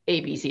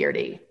A, B, C, or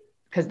D?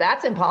 Because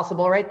that's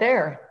impossible right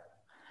there.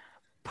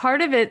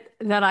 Part of it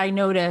that I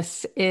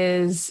notice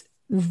is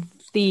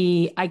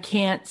I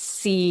can't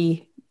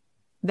see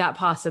that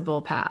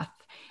possible path.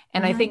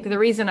 And I think the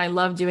reason I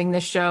love doing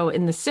this show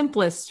in the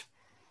simplest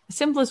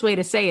way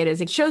to say it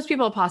is it shows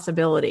people a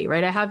possibility,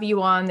 right? I have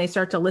you on, they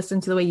start to listen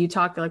to the way you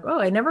talk. They're like,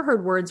 oh, I never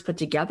heard words put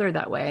together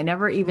that way. I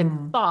never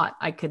even thought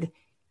I could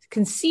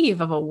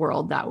conceive of a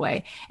world that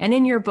way. And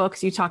in your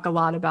books, you talk a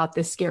lot about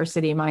this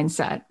scarcity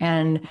mindset.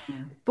 And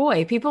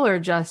boy, people are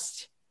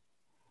just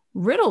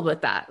riddled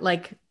with that.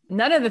 Like,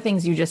 none of the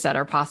things you just said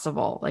are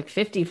possible. Like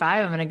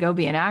 55, I'm going to go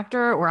be an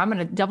actor, or I'm going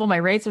to double my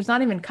rates. There's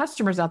not even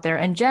customers out there.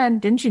 And Jen,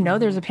 didn't you know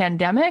there's a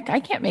pandemic? I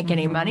can't make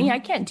any money. I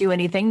can't do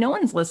anything. No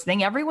one's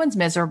listening. Everyone's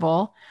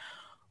miserable.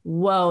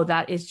 Whoa,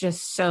 that is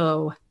just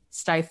so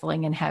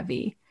stifling and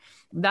heavy.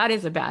 That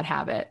is a bad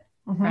habit,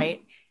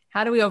 right?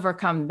 How do we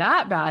overcome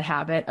that bad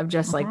habit of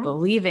just like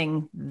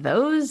believing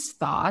those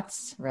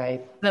thoughts,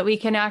 right? That we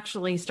can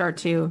actually start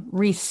to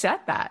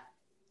reset that.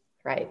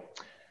 Right.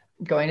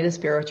 Going to the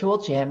spiritual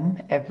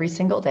gym every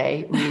single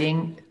day,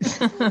 reading,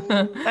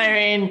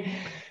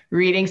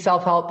 reading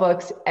self-help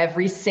books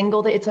every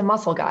single day. It's a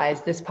muscle,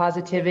 guys. This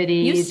positivity.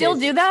 You still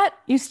do that?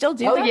 You still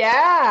do that? Oh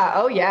yeah.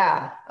 Oh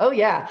yeah. Oh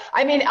yeah.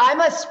 I mean, I'm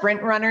a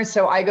sprint runner,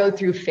 so I go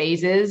through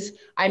phases.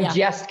 I'm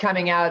just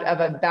coming out of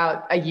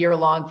about a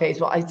year-long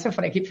phase. Well, it's so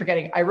funny. I keep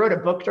forgetting. I wrote a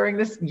book during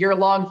this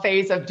year-long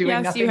phase of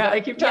doing nothing that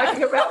I keep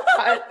talking about.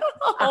 A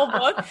whole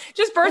book.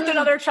 Just birthed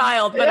another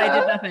child, but I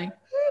did nothing.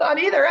 On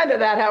either end of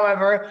that,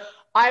 however,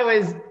 I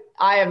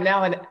am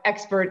now an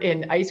expert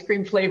in ice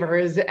cream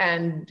flavors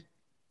and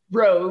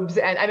robes.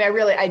 And I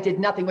mean, I did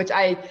nothing, which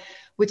I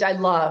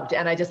loved.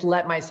 And I just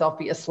let myself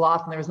be a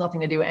sloth, and there was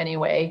nothing to do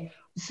anyway.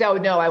 So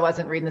no, I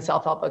wasn't reading the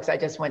self-help books. I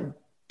just went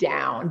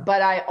down,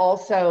 but I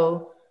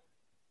also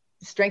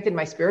strengthened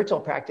my spiritual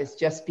practice,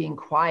 just being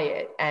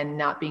quiet and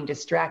not being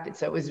distracted.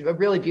 So it was a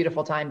really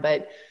beautiful time,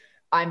 but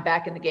I'm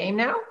back in the game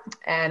now,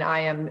 and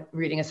I am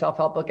reading a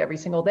self-help book every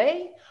single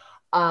day.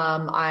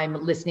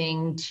 I'm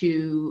listening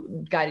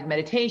to guided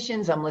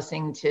meditations. I'm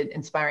listening to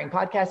inspiring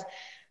podcasts.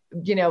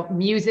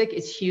 Music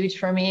is huge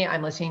for me.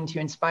 I'm listening to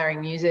inspiring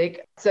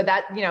music. So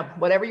that,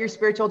 whatever your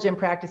spiritual gym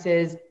practice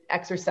is,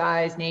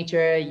 exercise,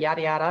 nature,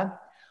 yada, yada.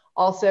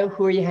 Also,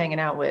 who are you hanging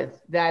out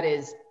with? That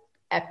is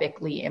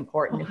epically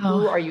important.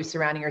 Who are you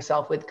surrounding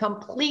yourself with?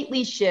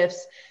 Completely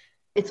shifts.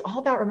 It's all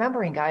about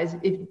remembering, guys,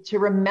 to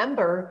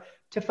remember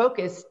to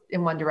focus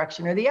in one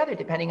direction or the other,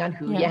 depending on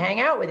who you hang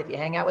out with. If you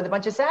hang out with a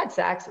bunch of sad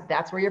sacks,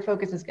 that's where your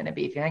focus is going to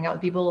be. If you hang out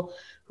with people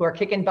who are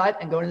kicking butt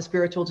and going to the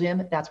spiritual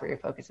gym, that's where your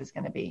focus is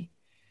going to be.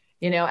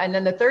 And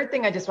then the third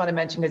thing I just want to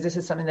mention, because this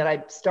is something that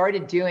I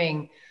started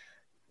doing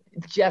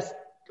just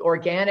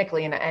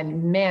organically,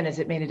 and man, has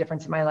it made a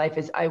difference in my life,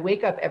 is I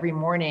wake up every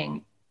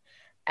morning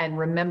and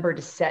remember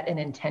to set an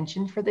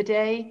intention for the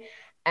day.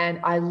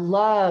 And I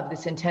love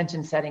this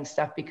intention setting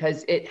stuff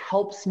because it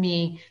helps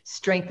me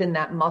strengthen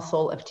that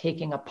muscle of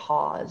taking a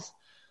pause,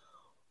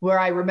 where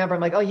I remember,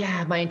 I'm like, oh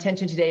yeah, my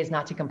intention today is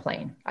not to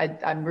complain.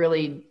 I'm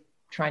really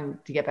trying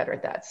to get better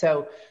at that.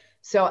 So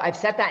I've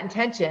set that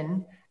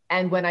intention.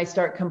 And when I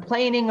start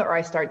complaining or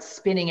I start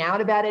spinning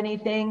out about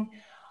anything,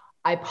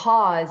 I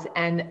pause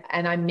and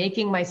I'm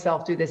making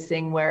myself do this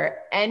thing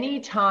where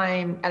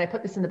anytime, and I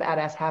put this in the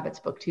Badass Habits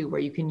book too,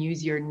 where you can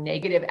use your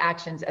negative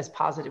actions as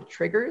positive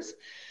triggers.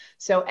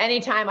 So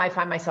anytime I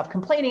find myself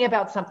complaining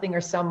about something or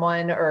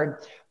someone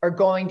or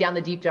going down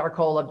the deep dark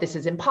hole of this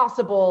is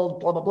impossible,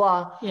 blah, blah,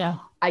 blah.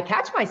 I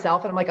catch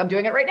myself and I'm like, I'm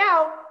doing it right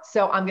now.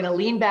 So I'm going to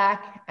lean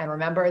back and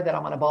remember that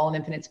I'm on a ball in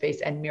infinite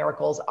space and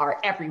miracles are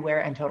everywhere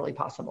and totally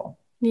possible.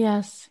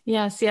 Yes.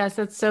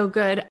 That's so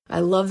good. I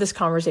love this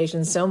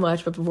conversation so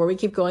much. But before we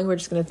keep going, we're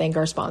just going to thank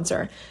our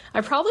sponsor.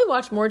 I probably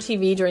watched more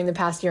TV during the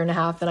past year and a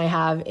half than I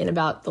have in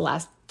about the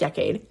last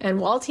decade.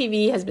 And while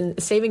TV has been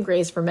a saving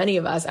grace for many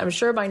of us, I'm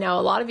sure by now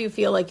a lot of you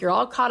feel like you're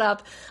all caught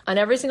up on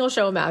every single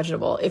show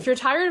imaginable. If you're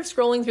tired of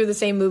scrolling through the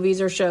same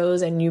movies or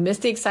shows and you miss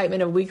the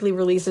excitement of weekly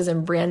releases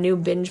and brand new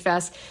binge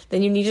fest,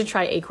 then you need to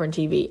try Acorn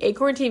TV.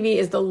 Acorn TV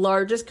is the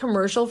largest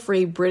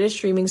commercial-free British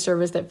streaming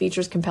service that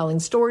features compelling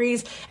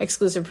stories,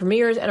 exclusive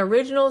premieres, and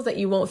originals that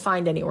you won't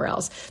find anywhere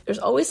else. There's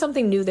always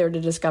something new there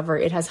to discover.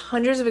 It has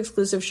hundreds of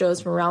exclusive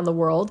shows from around the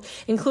world,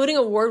 including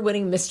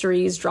award-winning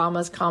mysteries,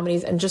 dramas,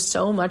 comedies, and just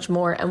so much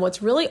more. And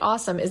what's really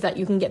awesome is that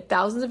you can get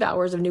thousands of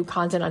hours of new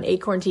content on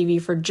Acorn TV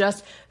for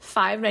just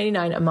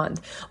 $5.99 a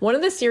month. One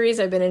of the series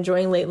I've been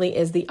enjoying lately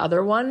is The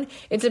Other One.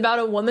 It's about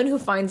a woman who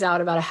finds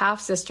out about a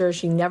half-sister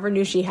she never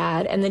knew she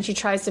had, and then she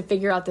tries to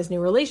figure out this new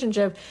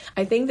relationship.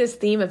 I think this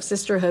theme of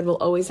sisterhood will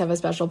always have a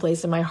special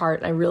place in my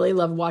heart, and I really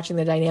love watching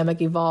the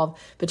dynamic evolve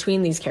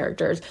between these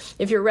characters.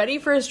 If you're ready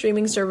for a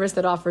streaming service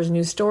that offers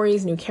new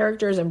stories, new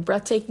characters, and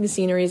breathtaking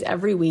sceneries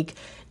every week,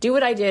 do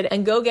what I did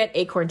and go get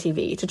Acorn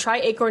TV. To try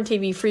Acorn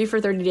TV free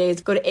for 30 days,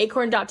 go to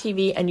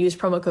acorn.tv and use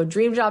promo code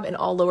DREAMJOB in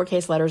all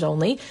lowercase letters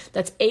only.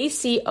 That's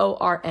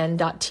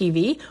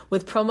ACORN.TV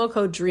with promo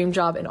code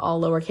DREAMJOB in all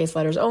lowercase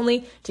letters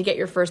only to get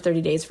your first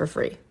 30 days for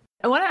free.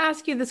 I want to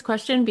ask you this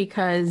question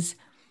because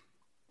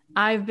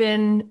I've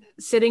been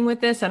sitting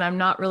with this and I'm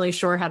not really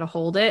sure how to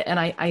hold it. And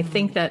I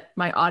think that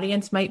my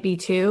audience might be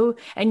too.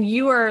 And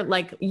you are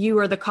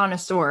the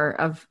connoisseur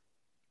of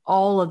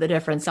all of the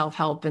different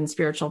self-help and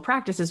spiritual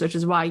practices, which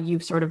is why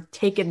you've sort of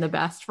taken the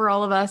best for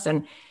all of us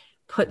and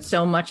put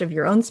so much of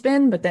your own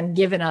spin, but then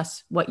given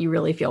us what you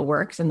really feel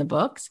works in the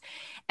books.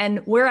 And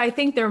where I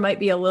think there might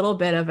be a little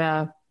bit of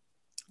a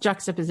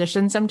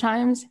juxtaposition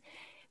sometimes,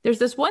 there's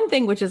this one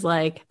thing, which is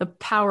like the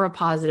power of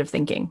positive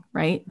thinking,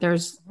 right?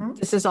 This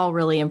is all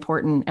really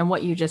important. And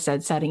what you just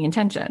said, setting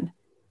intention.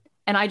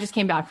 And I just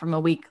came back from a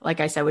week, like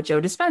I said, with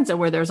Joe Dispenza,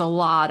 where there's a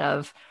lot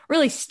of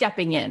really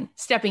stepping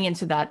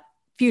into that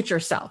future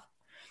self.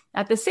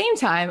 At the same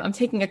time, I'm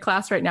taking a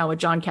class right now with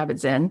Jon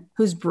Kabat-Zinn,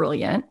 who's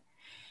brilliant.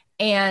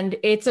 And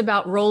it's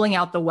about rolling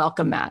out the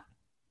welcome mat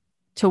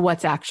to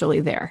what's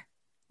actually there.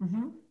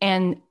 Mm-hmm.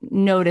 And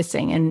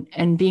noticing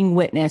and being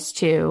witness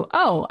to,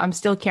 oh, I'm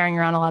still carrying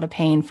around a lot of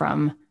pain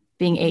from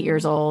being 8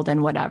 years old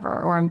and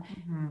whatever. Or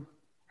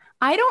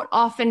I don't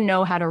often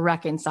know how to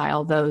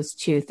reconcile those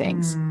two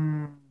things.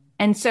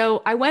 And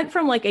so I went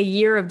from like a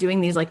year of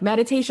doing these like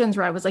meditations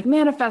where I was like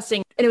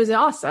manifesting, and it was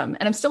awesome.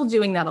 And I'm still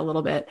doing that a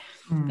little bit.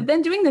 But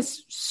then doing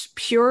this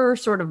pure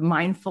sort of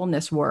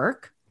mindfulness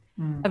work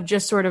of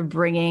just sort of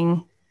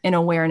bringing an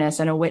awareness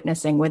and a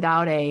witnessing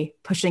without a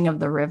pushing of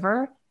the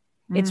river.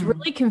 It's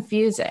really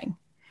confusing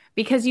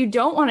because you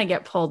don't want to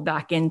get pulled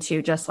back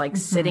into just like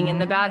sitting in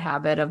the bad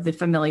habit of the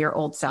familiar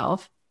old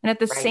self. And at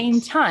the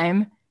same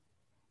time,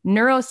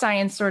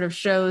 neuroscience sort of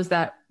shows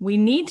that we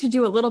need to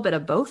do a little bit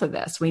of both of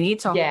this. We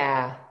need to,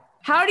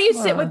 how do you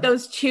sit with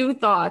those two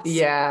thoughts?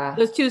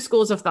 Those two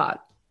schools of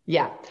thought.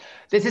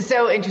 This is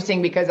so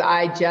interesting because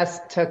I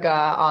just took an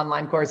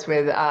online course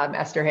with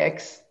Esther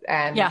Hicks.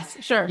 And,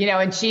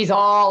 and she's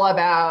all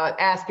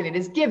about asking it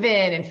is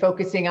given and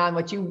focusing on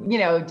what you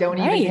don't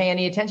even pay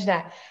any attention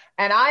to.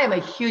 And I am a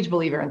huge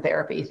believer in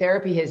therapy.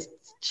 Therapy has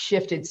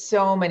shifted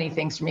so many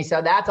things for me.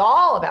 So that's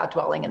all about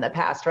dwelling in the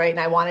past, right? And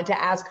I wanted to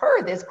ask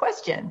her this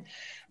question.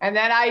 And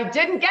then I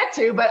didn't get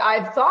to, but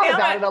I've thought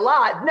about it a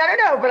lot.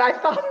 No, but I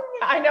thought,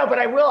 I know, but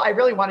I will. I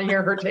really want to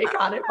hear her take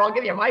on it. I'll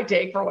give you my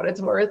take for what it's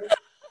worth.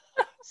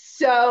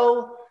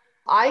 So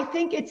I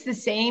think it's the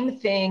same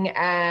thing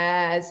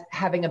as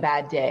having a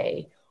bad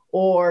day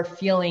or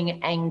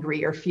feeling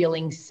angry or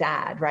feeling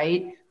sad,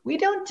 right? We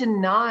don't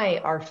deny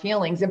our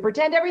feelings and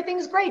pretend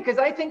everything's great because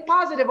I think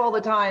positive all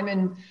the time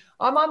and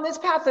I'm on this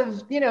path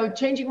of,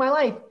 changing my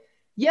life.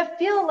 You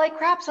feel like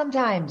crap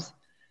sometimes.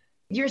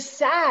 You're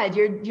sad,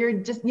 you're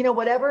just,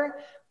 whatever,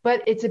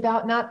 but it's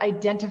about not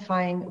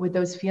identifying with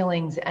those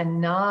feelings and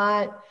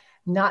not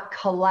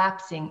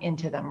collapsing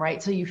into them,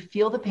 right? So you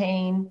feel the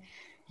pain,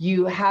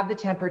 you have the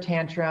temper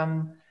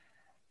tantrum,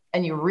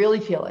 and you really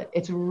feel it.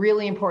 It's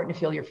really important to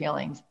feel your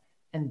feelings.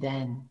 And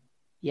then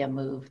you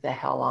move the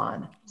hell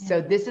on. Yeah.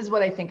 So this is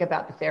what I think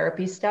about the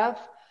therapy stuff.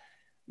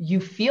 You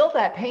feel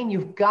that pain,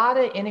 you've got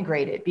to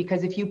integrate it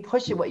because if you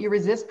push it, what you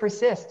resist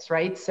persists,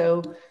 right?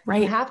 So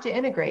you have to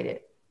integrate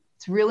it.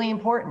 It's really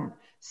important.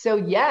 So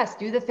yes,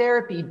 do the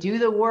therapy, do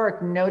the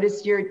work,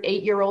 notice your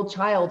 8-year-old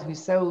child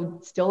who's so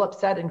still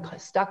upset and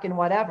stuck in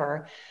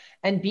whatever,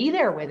 and be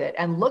there with it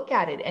and look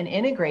at it and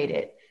integrate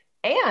it.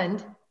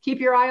 And keep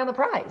your eye on the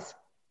prize.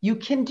 You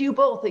can do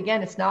both.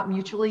 Again, it's not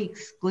mutually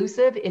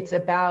exclusive. It's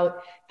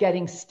about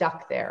getting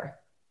stuck there.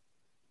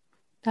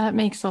 That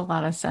makes a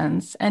lot of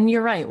sense. And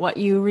you're right. What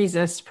you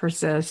resist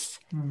persists.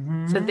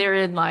 So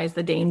therein lies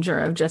the danger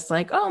of just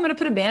like, oh, I'm going to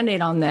put a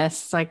Band-Aid on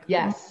this. It's like,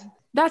 yes,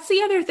 that's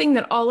the other thing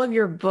that all of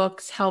your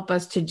books help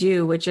us to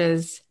do, which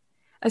is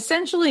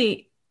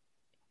essentially,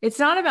 it's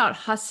not about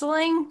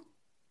hustling.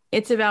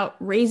 It's about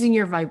raising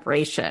your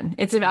vibration.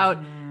 It's about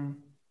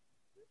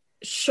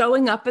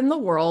showing up in the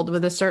world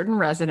with a certain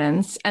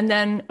resonance. And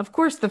then of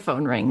course the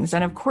phone rings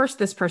and of course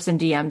this person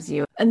DMs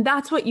you. And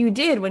that's what you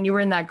did when you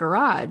were in that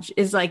garage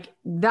is like,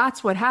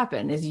 that's what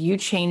happened is you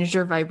changed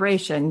your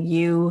vibration.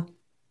 You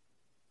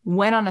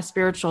went on a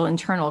spiritual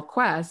internal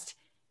quest.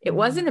 It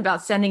wasn't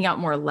about sending out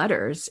more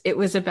letters. It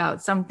was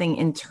about something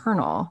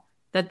internal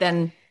that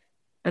then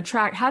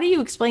attract. How do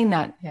you explain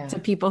that to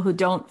people who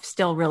don't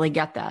still really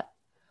get that?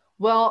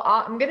 Well,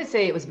 I'm going to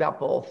say it was about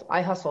both.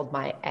 I hustled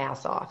my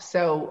ass off.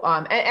 So,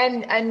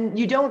 and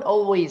you don't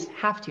always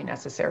have to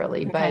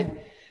necessarily, but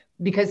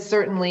because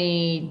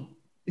certainly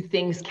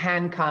things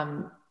can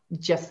come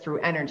just through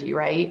energy,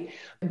 right?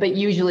 But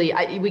usually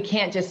we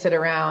can't just sit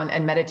around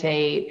and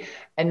meditate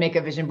and make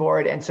a vision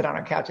board and sit on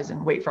our couches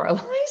and wait for our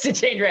lives to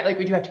change, right? Like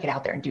we do have to get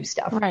out there and do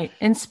stuff. Right.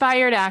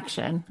 Inspired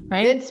action,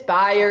 right?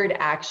 Inspired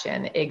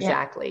action.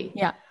 Exactly.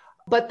 Yeah.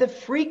 But the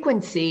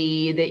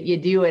frequency that you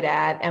do it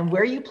at and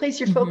where you place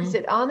your focus,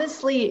 it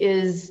honestly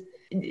is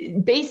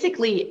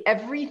basically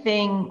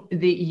everything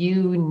that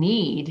you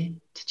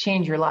need to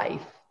change your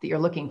life that you're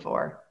looking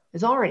for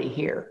is already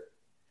here.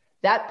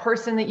 That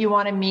person that you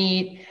want to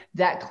meet,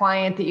 that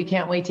client that you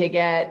can't wait to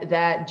get,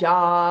 that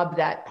job,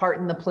 that part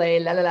in the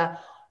play,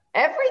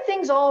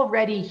 everything's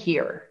already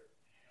here.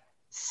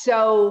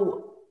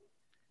 So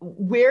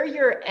where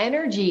your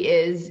energy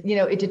is,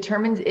 it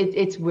determines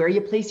it's where you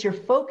place your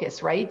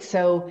focus, right?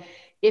 So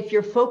if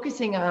you're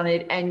focusing on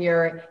it and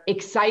you're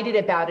excited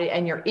about it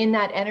and you're in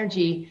that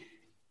energy,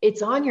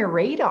 it's on your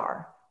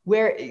radar.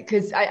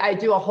 Because I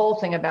do a whole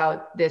thing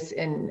about this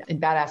in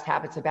Badass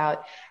Habits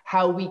about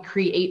how we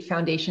create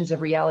foundations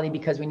of reality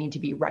because we need to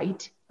be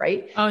right?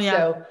 Oh yeah,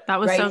 so, that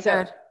was so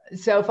good.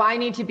 So if I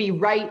need to be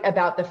right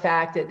about the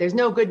fact that there's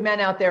no good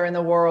men out there in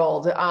the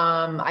world,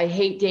 I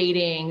hate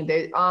dating,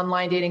 the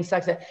online dating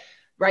sucks,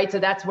 right? So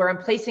that's where I'm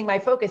placing my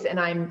focus and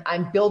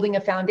I'm building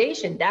a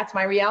foundation. That's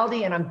my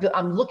reality. And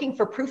I'm looking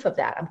for proof of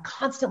that. I'm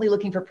constantly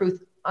looking for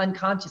proof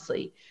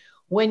unconsciously.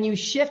 when you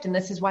shift, and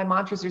this is why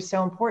mantras are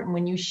so important,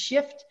 when you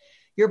shift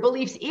your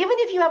beliefs, even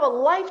if you have a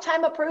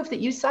lifetime of proof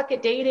that you suck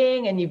at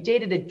dating and you've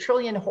dated a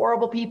trillion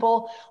horrible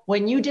people,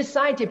 when you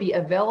decide to be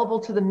available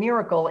to the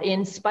miracle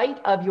in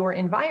spite of your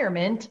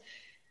environment,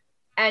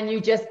 and you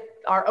just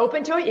are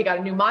open to it, you got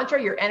a new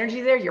mantra, your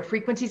energy there, your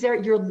frequency's there,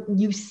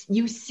 you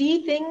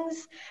see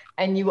things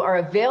and you are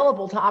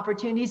available to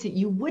opportunities that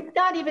you would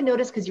not even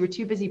notice because you were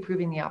too busy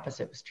proving the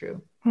opposite was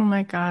true. Oh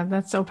my God,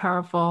 that's so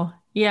powerful.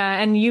 Yeah.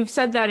 And you've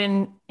said that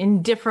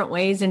in different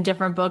ways in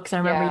different books. I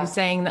remember you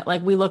saying that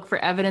like we look for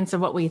evidence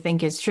of what we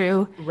think is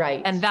true.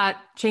 Right. And that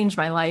changed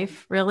my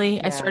life, really.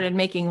 Yeah. I started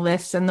making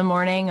lists in the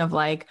morning of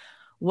like,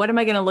 what am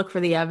I going to look for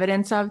the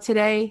evidence of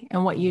today?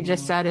 And what you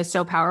just said is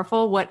so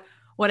powerful. What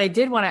I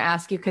did want to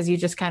ask you, because you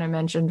just kind of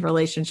mentioned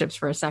relationships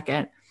for a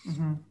second.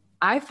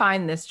 I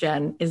find this,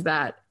 Jen, is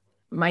that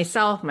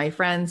myself, my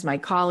friends, my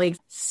colleagues,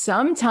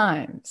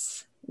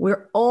 sometimes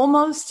we're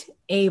almost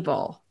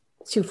able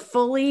to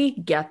fully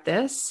get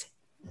this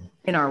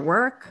in our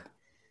work,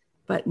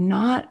 but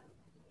not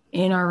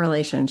in our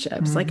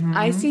relationships. Like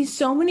I see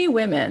so many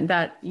women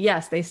that,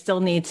 yes, they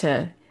still need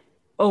to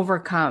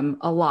overcome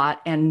a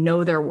lot and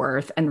know their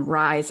worth and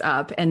rise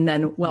up and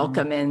then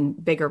welcome in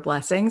bigger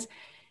blessings.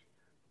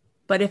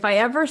 But if I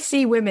ever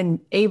see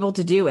women able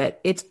to do it,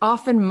 it's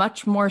often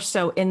much more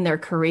so in their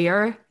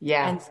career.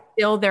 Yeah. And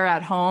still they're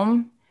at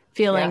home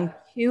feeling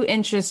 2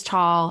 inches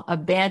tall,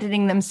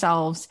 abandoning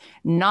themselves,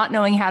 not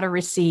knowing how to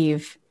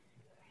receive.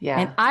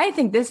 Yeah. And I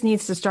think this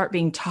needs to start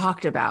being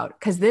talked about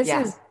because this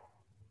is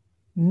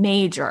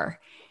major.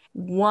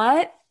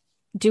 What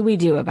do we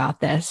do about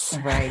this?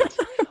 Right.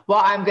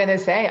 Well, I'm going to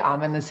say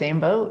I'm in the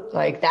same boat.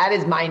 Like that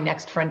is my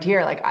next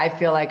frontier. Like I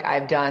feel like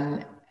I've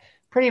done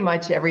pretty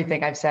much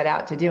everything I've set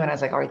out to do. And I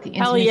was like, all right, the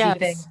intimacy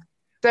thing.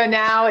 So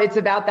now it's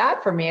about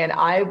that for me. And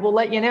I will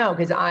let you know,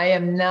 because I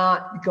am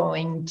not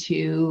going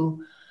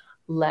to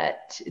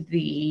let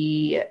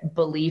the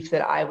belief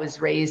that I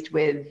was raised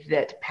with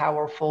that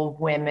powerful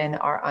women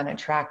are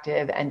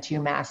unattractive and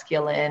too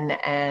masculine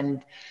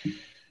and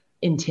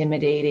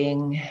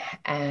intimidating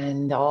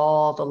and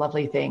all the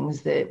lovely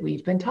things that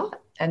we've been taught.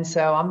 And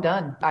so I'm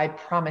done. I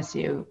promise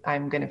you,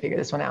 I'm going to figure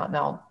this one out and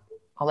I'll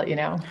let you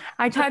know.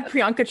 I had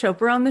Priyanka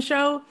Chopra on the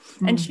show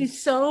and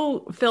she's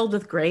so filled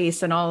with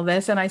grace and all of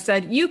this. And I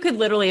said, you could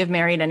literally have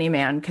married any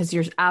man because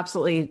you're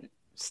absolutely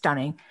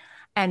stunning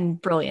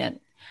and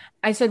brilliant.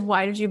 I said,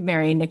 why did you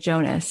marry Nick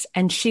Jonas?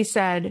 And she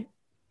said,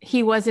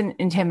 he wasn't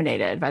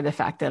intimidated by the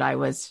fact that I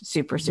was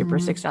super, super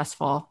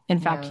successful. In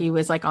fact, he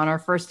was like on our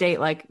first date,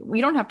 like,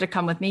 you don't have to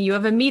come with me. You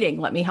have a meeting.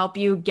 Let me help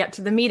you get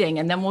to the meeting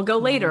and then we'll go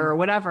later or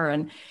whatever.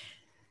 And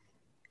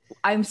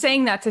I'm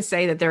saying that to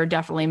say that there are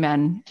definitely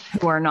men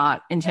who are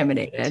not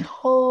intimidated.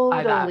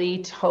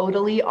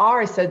 Totally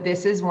are. So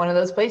this is one of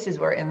those places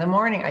where in the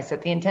morning I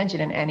set the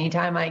intention, and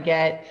anytime I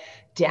get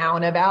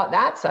down about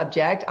that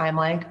subject, I'm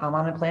like, I'm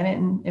on a planet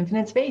in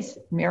infinite space.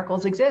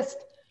 Miracles exist.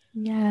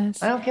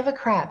 Yes. I don't give a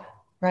crap.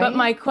 Right. But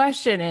my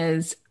question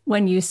is,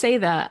 when you say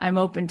that I'm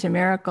open to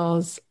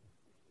miracles,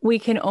 we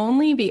can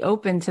only be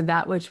open to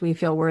that which we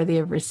feel worthy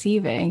of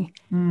receiving.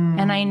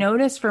 And I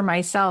noticed for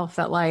myself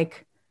that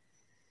like,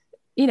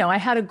 you know, I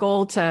had a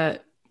goal to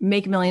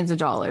make millions of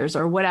dollars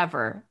or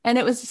whatever. And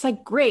it was just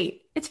like,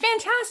 great. It's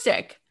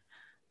fantastic.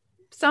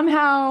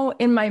 Somehow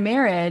in my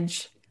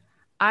marriage,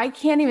 I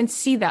can't even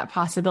see that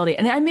possibility.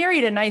 And I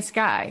married a nice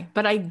guy,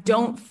 but I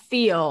don't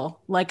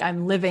feel like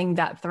I'm living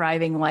that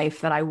thriving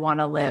life that I want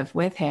to live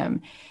with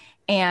him.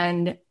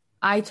 And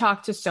I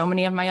talk to so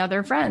many of my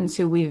other friends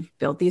who we've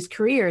built these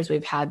careers,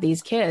 we've had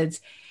these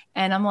kids.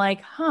 And I'm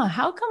like,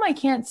 how come I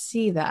can't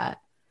see that?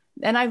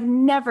 And I've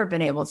never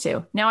been able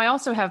to. Now, I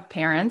also have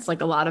parents,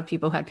 like a lot of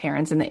people had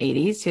parents in the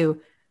 80s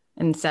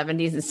and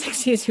 70s and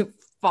 60s who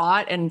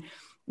fought. And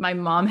my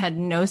mom had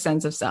no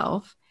sense of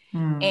self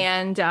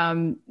and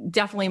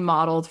definitely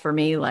modeled for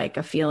me like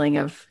a feeling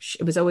of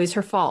it was always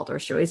her fault or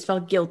she always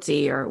felt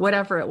guilty or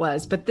whatever it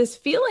was. But this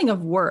feeling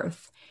of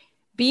worth,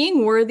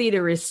 being worthy to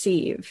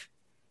receive,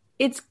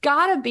 it's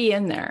got to be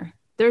in there.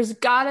 There's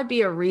got to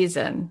be a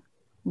reason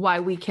why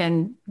we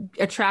can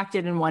attract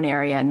it in one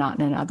area and not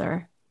in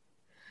another.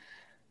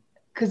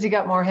 Because you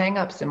got more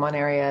hangups in one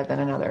area than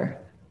another.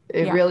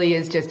 It really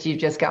is just,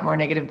 you've just got more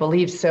negative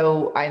beliefs.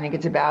 So I think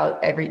it's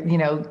about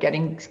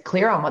getting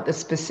clear on what the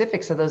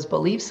specifics of those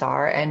beliefs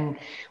are. And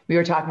we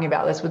were talking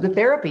about this with the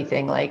therapy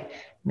thing, like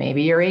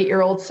maybe your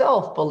 8-year-old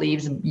self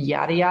believes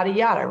yada, yada,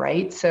 yada,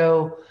 right?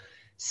 So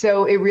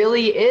it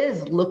really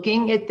is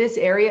looking at this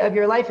area of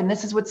your life. And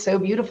this is what's so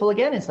beautiful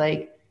again, is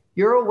like,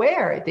 you're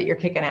aware that you're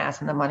kicking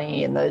ass in the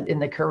money, in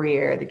the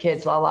career, the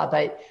kids,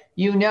 but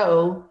you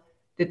know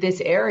that this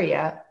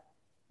area,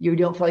 you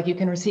don't feel like you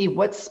can receive.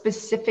 What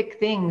specific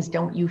things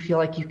don't you feel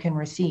like you can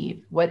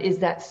receive? What is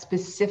that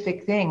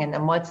specific thing? And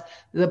then what's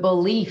the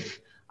belief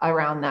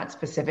around that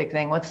specific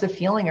thing? What's the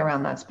feeling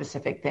around that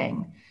specific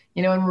thing?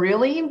 And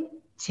really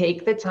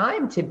take the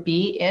time to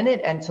be in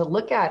it and to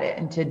look at it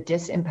and to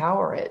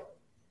disempower it.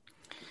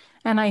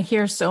 And I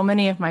hear so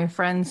many of my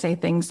friends say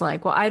things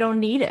like, well, I don't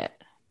need it.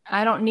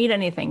 I don't need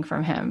anything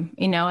from him.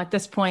 At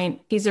this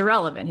point, he's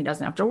irrelevant. He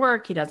doesn't have to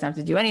work. He doesn't have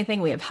to do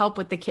anything. We have help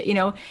with the kid,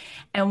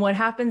 And what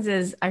happens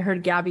is, I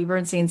heard Gabby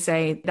Bernstein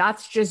say,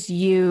 that's just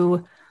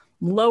you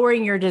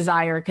lowering your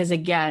desire because,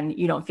 again,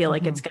 you don't feel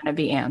like it's going to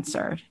be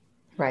answered.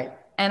 Right.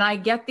 And I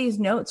get these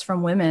notes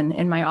from women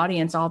in my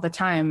audience all the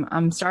time.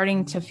 I'm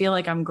starting to feel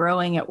like I'm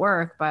growing at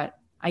work, but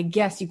I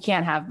guess you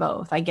can't have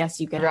both. I guess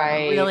you can have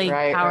a really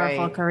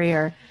powerful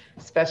career.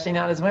 Especially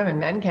not as women.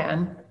 Men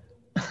can.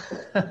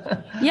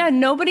 Yeah,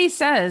 nobody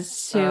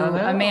says to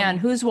a man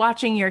who's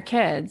watching your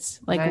kids,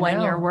 like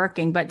when you're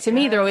working. But to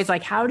me, they're always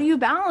like, how do you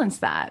balance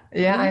that?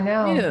 Yeah, I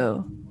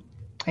know.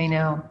 I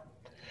know.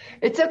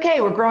 It's okay.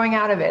 We're growing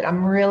out of it.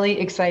 I'm really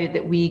excited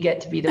that we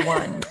get to be the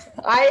ones.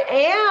 I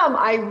am.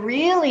 I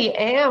really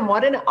am.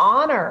 What an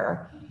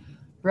honor.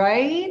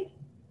 Right?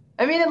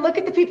 I mean, and look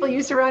at the people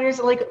you surround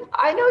yourself. Like,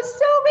 I know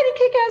so many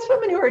kick-ass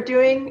women who are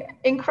doing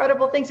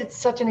incredible things. It's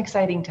such an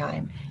exciting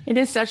time. It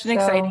is such an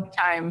exciting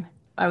time.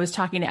 I was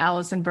talking to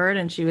Allison Bird,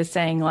 and she was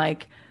saying,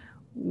 like,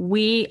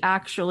 we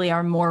actually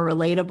are more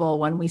relatable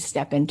when we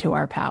step into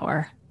our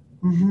power.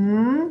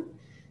 Mm-hmm.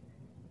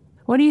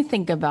 What do you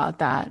think about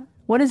that?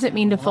 What does it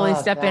mean to fully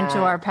step into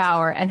our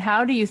power? And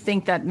how do you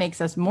think that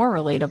makes us more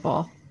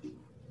relatable?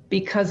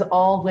 Because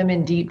all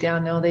women deep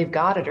down know they've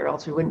got it, or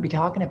else we wouldn't be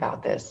talking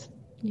about this.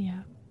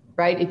 Yeah.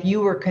 Right? If you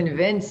were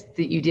convinced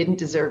that you didn't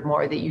deserve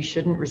more, that you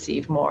shouldn't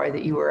receive more,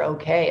 that you were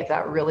okay, if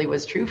that really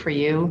was true for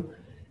you,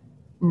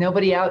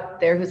 nobody out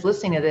there who's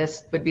listening to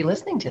this would be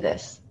listening to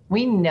this.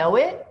 We know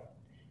it.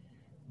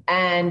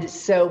 And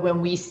so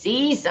when we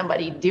see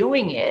somebody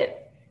doing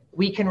it,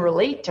 we can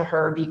relate to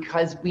her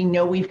because we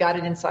know we've got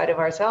it inside of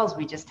ourselves.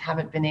 We just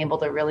haven't been able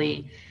to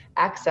really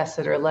access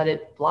it or let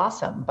it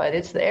blossom, but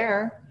it's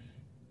there.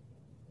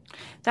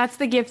 That's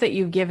the gift that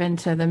you've given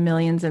to the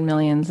millions and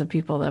millions of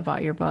people that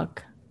bought your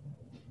book.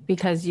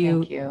 Because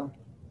Thank you.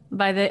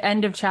 By the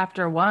end of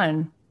chapter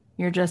 1,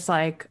 you're just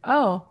like,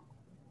 oh,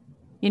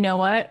 you know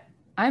what?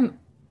 I'm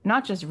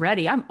not just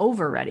ready, I'm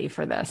over ready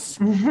for this.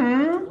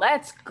 Mm-hmm.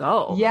 Let's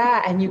go.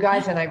 Yeah. And you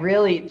guys, and I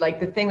really like,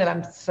 the thing that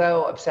I'm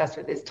so obsessed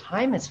with is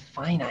time is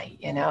finite.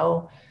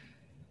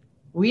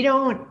 We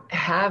don't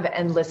have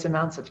endless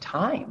amounts of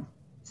time.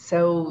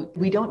 So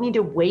we don't need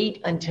to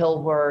wait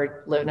until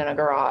we're living in a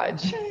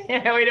garage.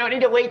 We don't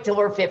need to wait till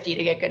we're 50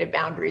 to get good at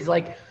boundaries.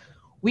 Like,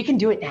 we can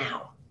do it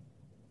now.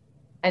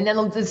 And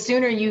then the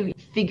sooner you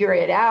figure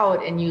it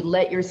out and you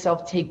let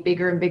yourself take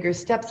bigger and bigger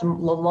steps, the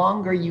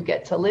longer you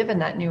get to live in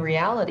that new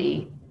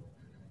reality.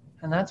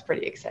 And that's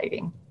pretty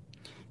exciting.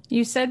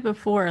 You said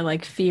before,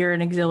 like, fear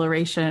and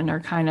exhilaration are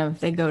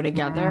they go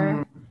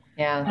together.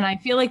 Yeah. And I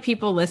feel like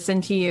people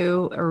listen to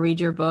you or read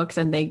your books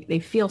and they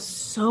feel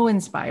so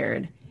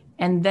inspired.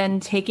 And then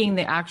taking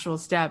the actual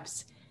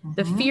steps,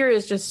 the fear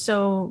is just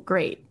so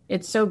great.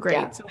 It's so great.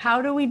 Yeah. So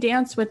how do we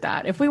dance with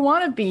that? If we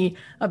want to be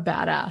a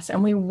badass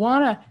and we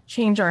want to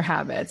change our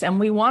habits and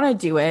we want to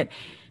do it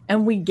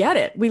and we get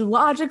it, we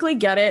logically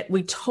get it.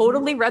 We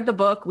totally read the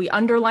book. We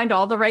underlined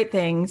all the right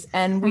things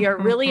and we are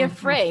really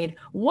afraid.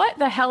 What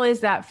the hell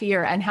is that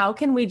fear? And how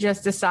can we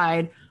just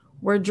decide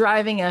we're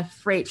driving a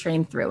freight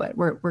train through it?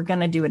 We're going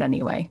to do it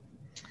anyway.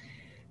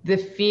 The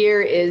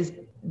fear is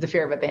the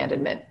fear of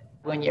abandonment.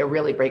 When you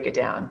really break it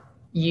down,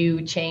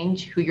 you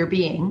change who you're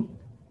being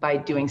by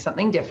doing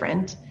something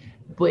different,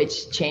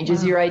 which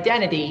changes your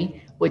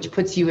identity, which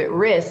puts you at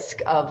risk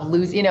of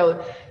losing.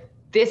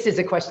 This is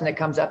a question that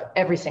comes up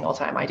every single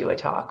time I do a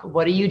talk.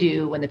 What do you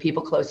do when the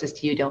people closest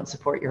to you don't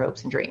support your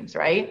hopes and dreams,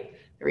 right?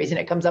 The reason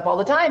it comes up all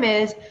the time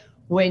is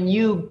when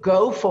you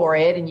go for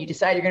it and you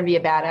decide you're going to be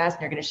a badass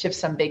and you're going to shift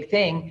some big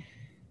thing,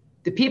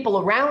 the people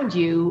around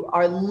you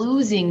are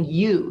losing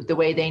you the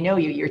way they know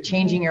you. You're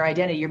changing your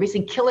identity. You're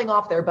basically killing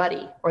off their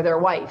buddy or their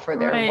wife or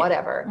their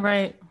whatever.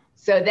 Right.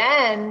 So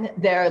then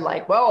they're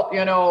like, well,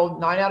 9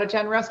 out of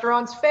 10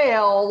 restaurants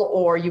fail,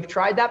 or you've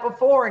tried that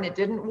before and it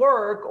didn't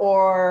work,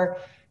 or,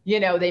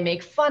 they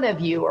make fun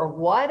of you or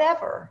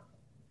whatever.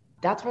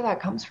 That's where that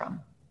comes from.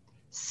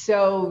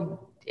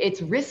 So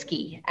it's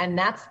risky. And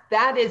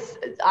that is,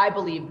 I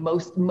believe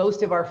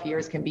most of our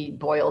fears can be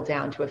boiled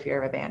down to a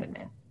fear of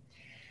abandonment.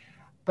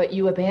 But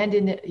you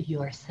abandon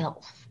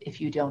yourself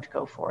if you don't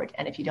go for it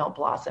and if you don't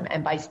blossom.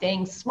 And by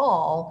staying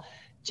small,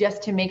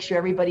 just to make sure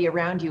everybody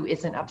around you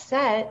isn't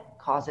upset,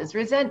 causes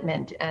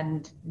resentment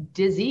and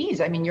disease.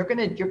 I mean, you're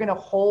gonna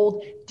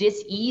hold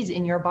dis-ease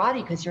in your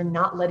body because you're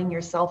not letting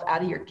yourself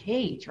out of your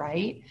cage,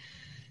 right?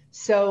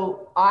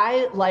 So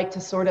I like to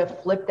sort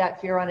of flip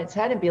that fear on its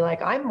head and be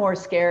like, I'm more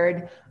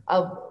scared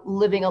of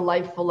living a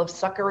life full of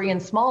suckery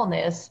and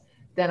smallness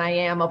than I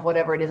am of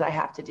whatever it is I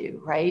have to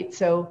do, right?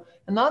 So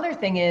another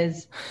thing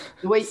is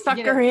the way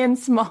suckery and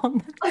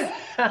smallness.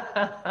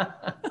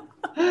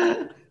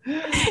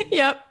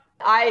 Yep.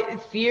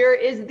 Fear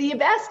is the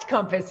best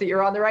compass that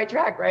you're on the right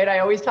track, right? I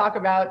always talk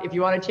about if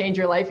you want to change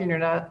your life and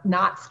you're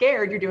not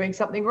scared, you're doing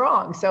something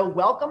wrong. So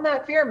welcome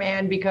that fear,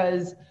 man,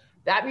 because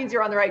that means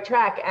you're on the right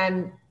track.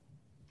 And,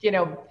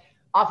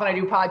 often I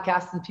do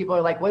podcasts and people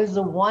are like, what is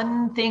the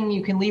one thing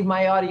you can leave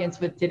my audience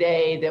with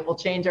today that will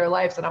change our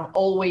lives? And I'm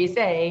always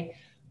say,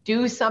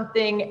 Do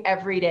something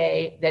every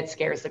day that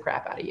scares the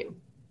crap out of you.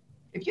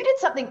 If you did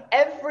something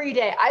every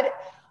day,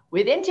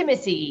 with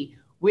intimacy,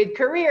 with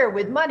career,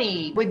 with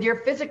money, with your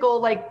physical,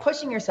 like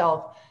pushing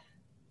yourself,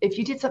 if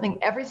you did something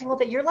every single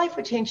day, your life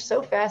would change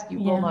so fast, you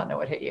will not know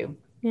what hit you.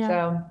 Yeah.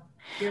 So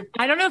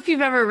I don't know if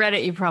you've ever read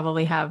it. You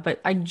probably have, but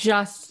I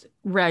just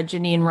read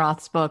Janine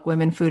Roth's book,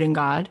 Women, Food, and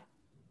God.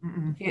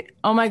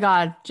 Oh my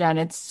God, Jen,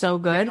 it's so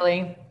good.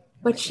 Really?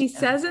 But she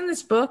says in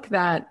this book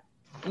that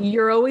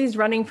you're always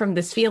running from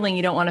this feeling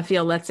you don't want to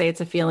feel. Let's say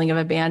it's a feeling of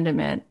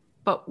abandonment.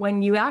 But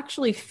when you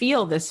actually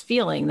feel this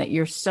feeling that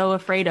you're so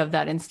afraid of,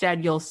 that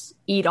instead you'll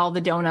eat all the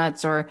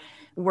donuts or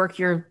work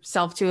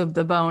yourself to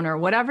the bone or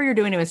whatever you're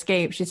doing to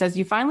escape, she says,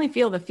 you finally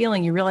feel the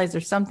feeling, you realize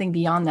there's something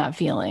beyond that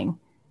feeling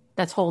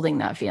that's holding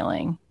that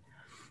feeling.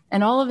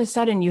 And all of a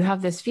sudden you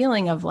have this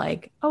feeling of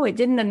like, oh, it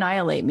didn't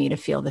annihilate me to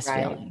feel this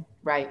feeling.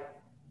 Right.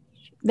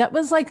 That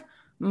was like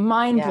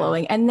mind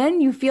blowing. And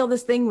then you feel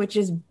this thing, which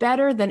is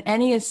better than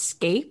any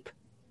escape,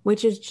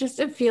 which is just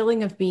a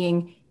feeling of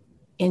being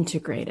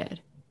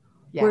integrated,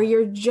 where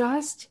you're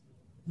just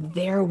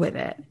there with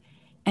it.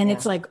 And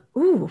it's like,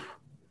 ooh,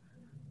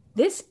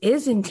 this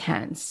is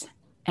intense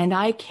and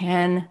I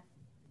can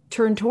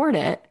turn toward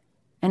it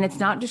and it's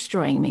not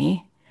destroying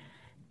me.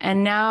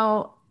 And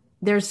now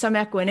there's some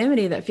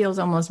equanimity that feels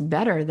almost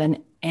better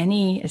than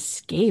any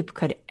escape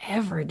could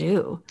ever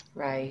do.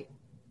 Right.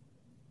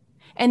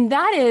 And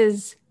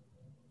that's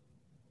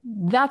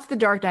the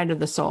dark night of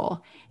the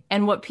soul.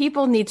 And what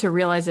people need to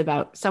realize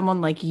about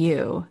someone like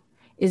you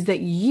is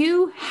that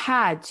you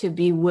had to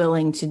be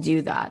willing to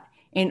do that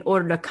in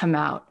order to come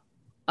out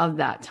of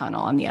that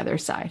tunnel on the other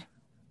side.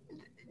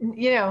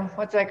 You know,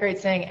 what's that great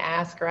saying?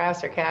 Ass,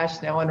 grass, or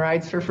cash, no one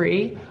rides for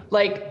free.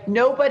 Like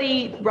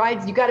nobody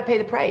rides, you got to pay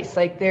the price.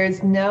 Like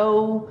there's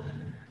no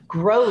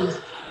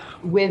growth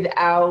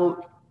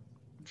without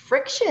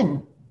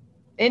friction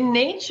in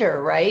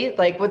nature, right?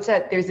 Like what's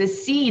that? There's a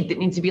seed that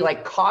needs to be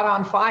like caught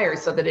on fire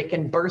so that it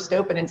can burst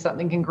open and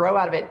something can grow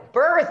out of it.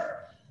 Birth.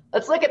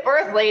 Let's look at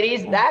birth,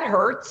 ladies. That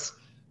hurts,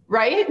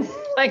 right?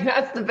 Like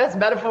that's the best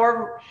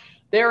metaphor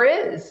there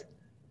is.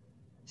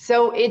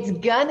 So it's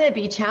gonna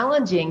be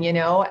challenging, you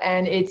know,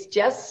 and it's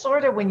just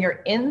sort of when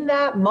you're in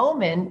that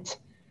moment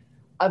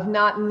of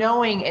not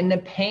knowing and the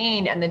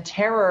pain and the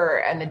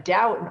terror and the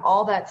doubt and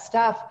all that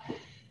stuff,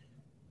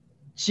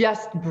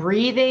 just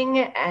breathing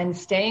and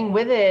staying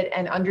with it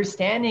and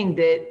understanding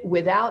that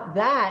without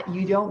that,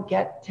 you don't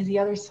get to the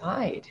other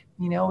side.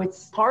 You know,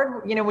 it's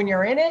hard, you know, when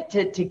you're in it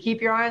to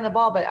keep your eye on the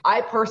ball, but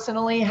I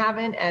personally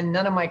haven't, and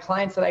none of my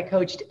clients that I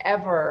coached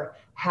ever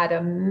had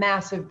a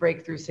massive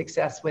breakthrough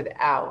success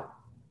without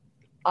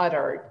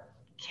utter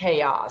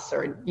chaos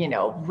or, you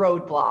know,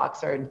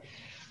 roadblocks or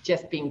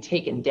just being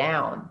taken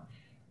down.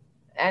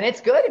 And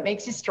it's good. It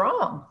makes you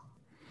strong.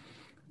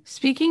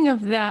 Speaking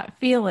of that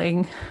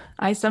feeling,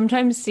 I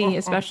sometimes see,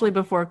 especially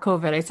before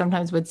COVID, I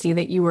sometimes would see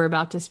that you were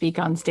about to speak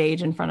on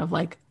stage in front of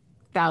like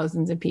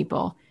thousands of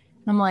people.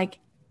 And I'm like,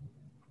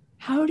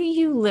 how do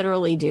you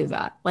literally do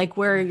that? Like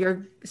where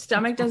your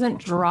stomach doesn't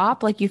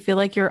drop, like you feel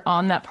like you're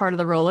on that part of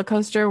the roller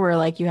coaster where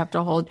like you have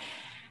to hold.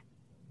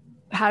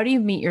 How do you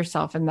meet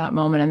yourself in that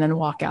moment and then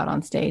walk out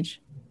on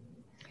stage?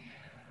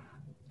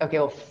 Okay,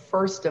 well,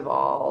 first of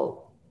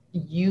all,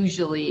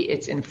 usually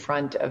it's in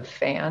front of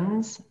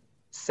fans.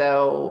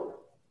 So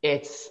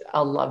it's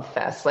a love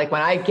fest. Like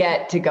when I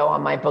get to go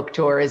on my book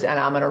tours and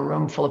I'm in a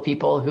room full of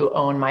people who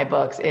own my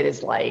books, it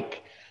is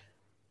like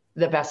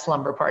the best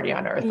slumber party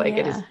on earth. Like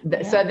it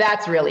is. So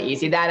that's really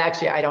easy. That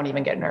actually, I don't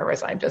even get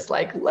nervous. I'm just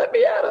like, let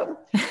me at them.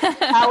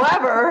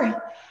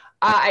 However,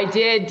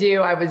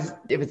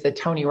 it was the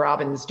Tony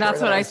Robbins tour.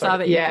 That's what I saw.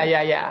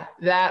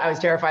 That I was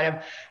terrified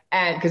of.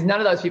 And because none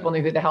of those people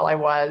knew who the hell I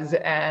was.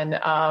 And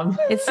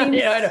it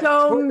seems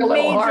so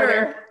major.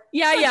 Harder.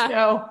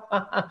 Yeah.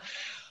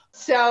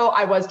 So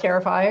I was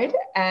terrified.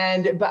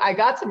 But I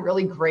got some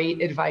really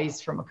great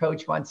advice from a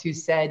coach once who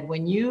said,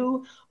 when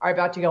you are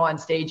about to go on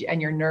stage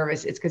and you're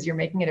nervous, it's because you're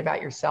making it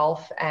about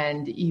yourself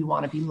and you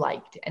want to be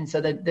liked. And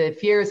so the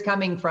fear is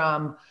coming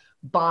from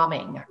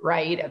bombing,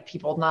 right? Of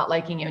people not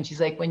liking you. And she's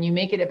like, when you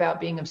make it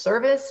about being of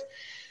service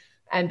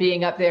and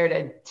being up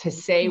there to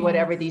say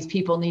whatever these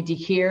people need to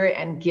hear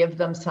and give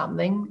them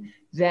something,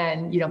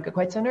 then you don't get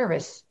quite so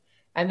nervous.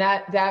 And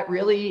that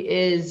really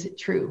is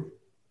true.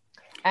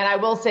 And I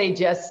will say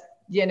just,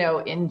 you know,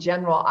 in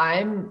general,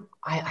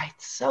 I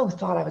so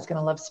thought I was going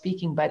to love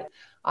speaking, but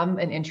I'm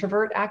an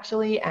introvert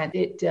actually, and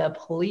it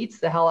depletes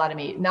the hell out of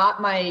me. Not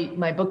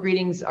my book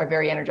readings are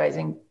very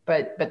energizing,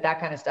 but that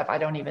kind of stuff, I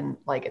don't even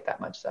like it that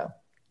much. So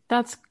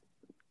that's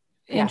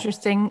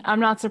interesting. I'm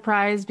not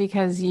surprised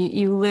because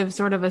you live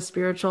sort of a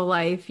spiritual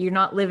life. You're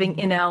not living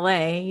in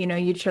LA, you know,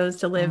 you chose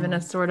to live in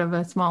a sort of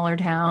a smaller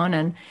town.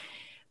 And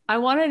I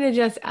wanted to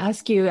just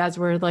ask you, as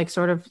we're like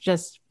sort of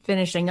just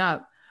finishing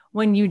up,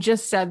 when you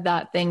just said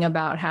that thing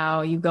about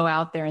how you go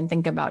out there and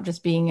think about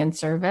just being in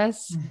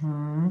service,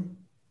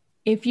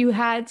 if you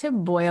had to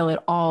boil it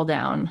all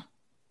down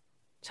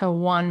to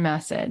one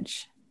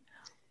message,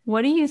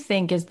 what do you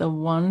think is the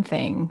one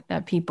thing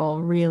that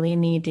people really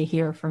need to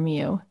hear from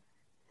you?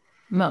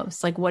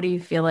 most? Like, what do you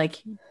feel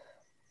like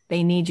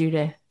they need you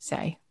to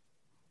say?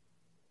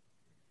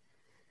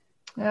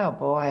 Oh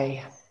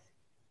boy.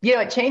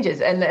 It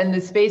changes. And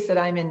the space that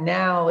I'm in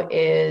now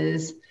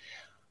is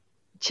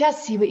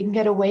just see what you can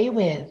get away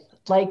with.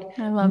 Like,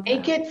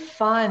 make it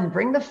fun,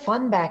 bring the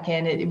fun back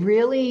in. It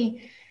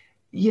really,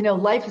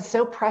 life is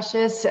so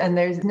precious and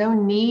there's no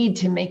need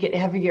to make it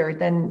heavier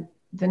than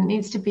it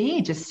needs to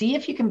be. Just see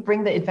if you can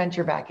bring the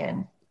adventure back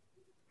in.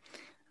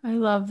 I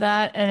love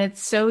that. And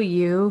it's so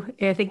you.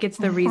 I think it's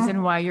the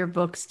reason why your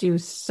books do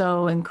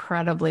so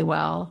incredibly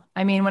well.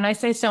 I mean, when I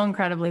say so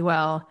incredibly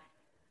well,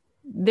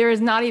 there is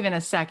not even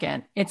a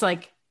second. It's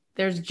like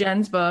there's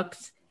Jen's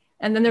books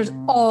and then there's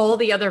all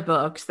the other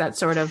books that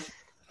sort of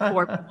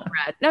for people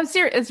read. No,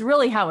 serious. It's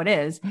really how it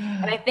is.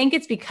 And I think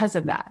it's because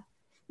of that.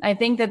 I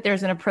think that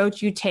there's an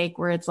approach you take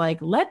where it's like,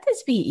 let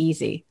this be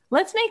easy.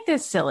 Let's make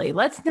this silly.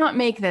 Let's not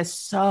make this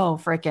so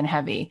freaking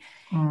heavy.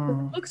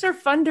 Books are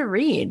fun to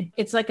read.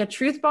 It's like a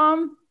truth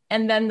bomb.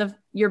 And then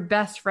your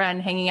best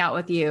friend hanging out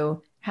with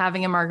you,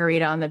 having a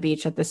margarita on the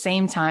beach at the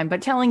same time,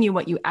 but telling you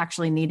what you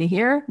actually need to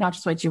hear, not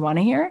just what you want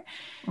to hear.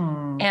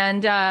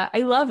 And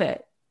I love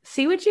it.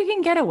 See what you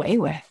can get away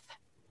with.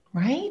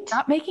 Right.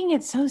 Stop making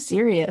it so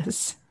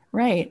serious.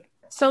 Right.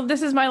 So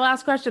this is my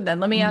last question then.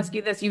 Let me ask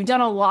you this. You've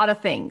done a lot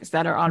of things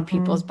that are on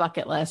people's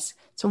bucket lists.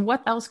 So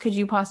what else could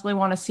you possibly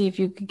want to see if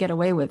you could get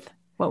away with?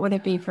 What would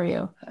it be for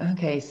you?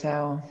 Okay.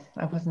 So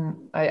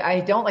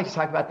I don't like to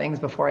talk about things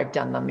before I've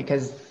done them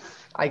because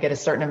I get a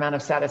certain amount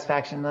of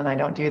satisfaction and then I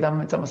don't do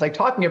them. It's almost like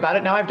talking about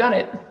it. Now I've done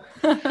it.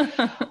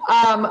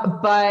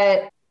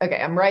 But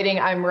okay, I'm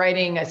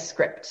writing a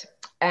script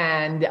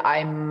and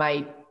I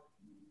might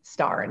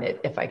star in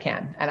it if I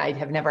can. And I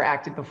have never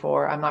acted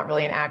before. I'm not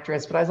really an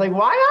actress, but I was like,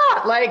 why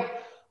not? Like,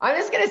 I'm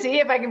just going to see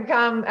if I can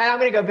become, and I'm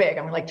going to go big.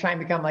 I'm going to try and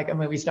become like a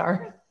movie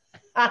star.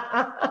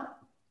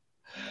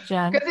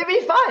 Jen. Because it'd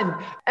be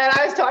fun. And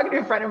I was talking to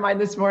a friend of mine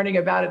this morning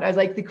about it. I was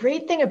like, the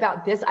great thing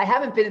about this, I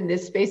haven't been in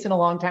this space in a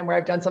long time where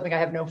I've done something I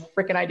have no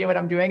freaking idea what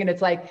I'm doing. And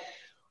it's like,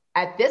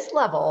 at this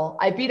level,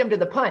 I beat him to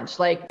the punch.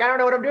 Like, I don't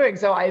know what I'm doing.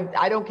 So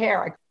I don't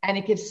care. And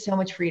it gives so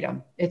much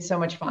freedom. It's so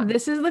much fun.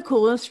 This is the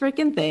coolest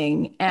freaking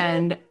thing.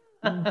 And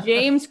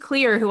James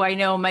Clear, who I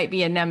know might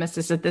be a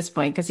nemesis at this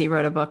point because he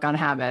wrote a book on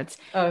habits.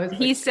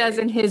 He says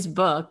in his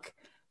book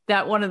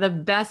that one of the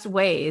best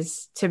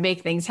ways to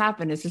make things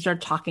happen is to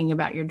start talking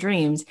about your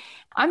dreams.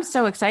 I'm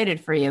so excited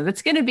for you.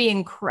 That's going to be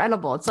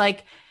incredible. It's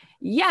like,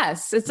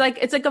 yes, it's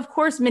like, of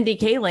course, Mindy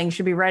Kaling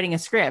should be writing a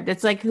script.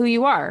 It's like who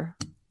you are.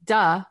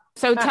 Duh.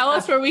 So tell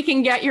us where we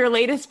can get your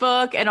latest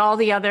book and all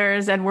the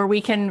others and where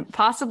we can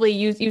possibly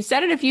use, you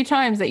said it a few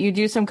times that you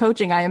do some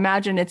coaching. I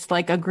imagine it's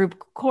like a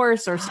group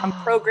course or some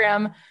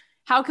program.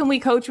 How can we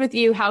coach with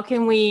you? How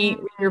can we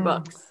read your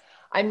books?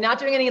 I'm not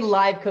doing any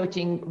live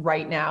coaching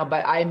right now,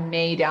 but I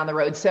may down the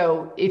road.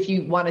 So if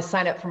you want to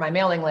sign up for my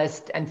mailing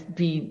list and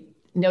be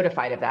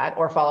notified of that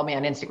or follow me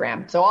on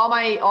Instagram. So all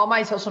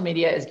my social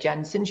media is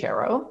Jen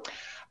Sincero.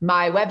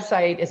 My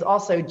website is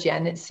also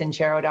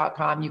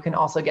jensincero.com. You can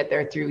also get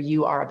there through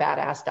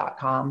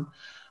youareabadass.com.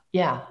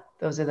 Yeah,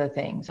 those are the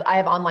things. I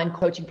have online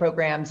coaching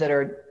programs that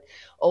are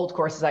old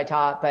courses I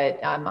taught,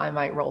 but I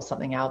might roll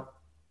something out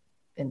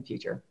in the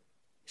future.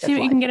 See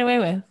what you can get away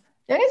with.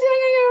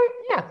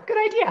 Yeah,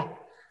 good idea.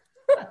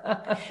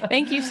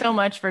 Thank you so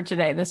much for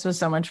today. This was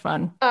so much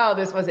fun. Oh,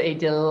 this was a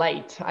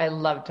delight. I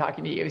love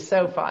talking to you.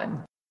 So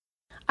fun.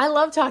 I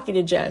love talking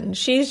to Jen.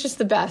 She's just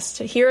the best.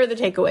 Here are the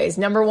takeaways.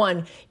 Number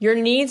one, your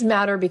needs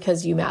matter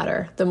because you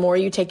matter. The more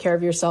you take care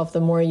of yourself,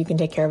 the more you can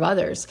take care of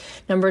others.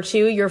 Number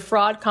two, your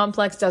fraud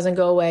complex doesn't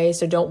go away,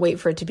 so don't wait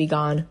for it to be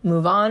gone.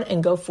 Move on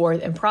and go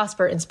forth and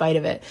prosper in spite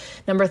of it.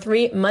 Number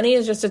three, money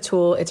is just a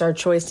tool. It's our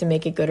choice to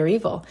make it good or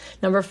evil.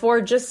 Number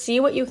four, just see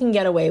what you can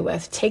get away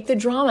with. Take the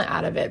drama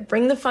out of it.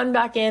 Bring the fun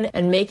back in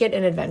and make it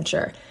an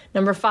adventure.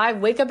 Number five,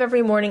 wake up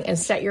every morning and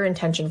set your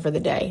intention for the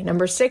day.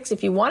 Number six,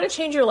 if you want to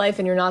change your life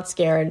and you're not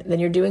scared, then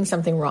you're doing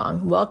something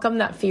wrong. Welcome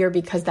that fear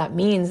because that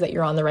means that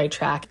you're on the right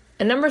track.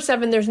 And number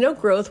seven, there's no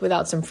growth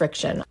without some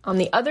friction. On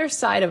the other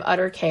side of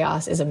utter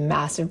chaos is a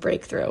massive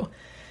breakthrough.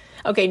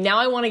 Okay, now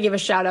I want to give a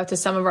shout out to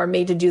some of our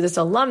Made to Do This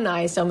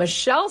alumni. So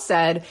Michelle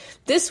said,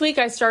 this week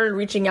I started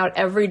reaching out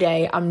every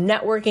day. I'm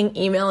networking,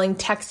 emailing,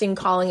 texting,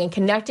 calling, and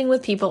connecting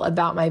with people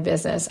about my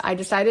business. I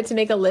decided to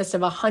make a list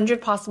of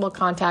 100 possible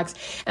contacts,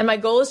 and my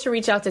goal is to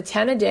reach out to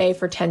 10 a day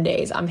for 10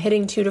 days. I'm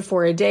hitting 2 to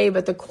 4 a day,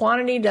 but the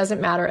quantity doesn't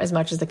matter as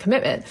much as the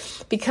commitment.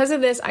 Because of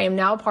this, I am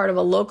now part of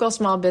a local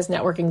small biz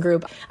networking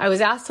group. I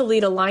was asked to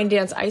lead a line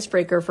dance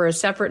icebreaker for a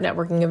separate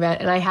networking event,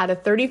 and I had a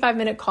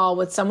 35-minute call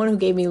with someone who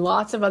gave me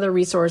lots of other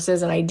resources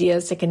and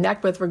ideas to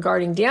connect with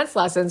regarding dance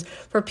lessons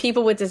for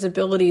people with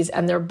disabilities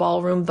and their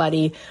ballroom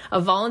buddy,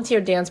 a volunteer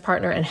dance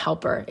partner and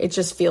helper. It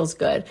just feels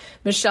good.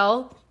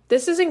 Michelle,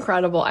 this is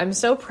incredible. I'm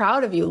so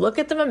proud of you. Look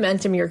at the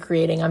momentum you're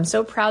creating. I'm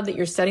so proud that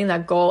you're setting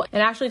that goal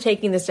and actually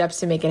taking the steps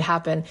to make it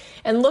happen.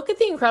 And look at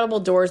the incredible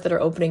doors that are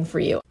opening for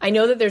you. I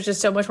know that there's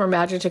just so much more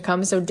magic to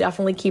come, so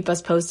definitely keep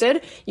us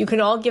posted. You can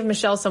all give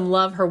Michelle some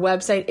love. Her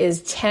website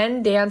is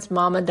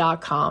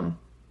 10dancemama.com.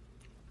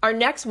 Our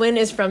next win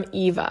is from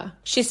Eva.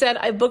 She said,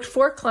 I booked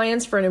 4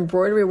 clients for an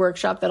embroidery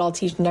workshop that I'll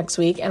teach next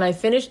week, and I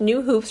finished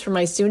new hoops for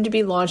my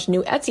soon-to-be launched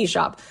new Etsy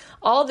shop.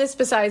 All this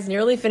besides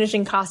nearly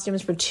finishing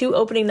costumes for 2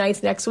 opening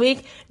nights next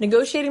week,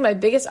 negotiating my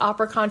biggest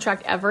opera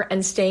contract ever,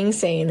 and staying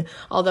sane.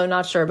 Although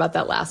not sure about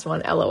that last one,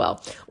 LOL.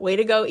 Way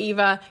to go,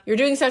 Eva. You're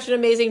doing such an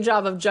amazing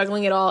job of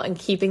juggling it all and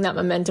keeping that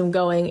momentum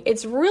going.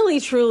 It's really,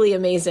 truly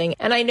amazing.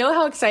 And I know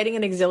how exciting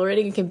and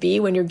exhilarating it can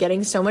be when you're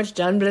getting so much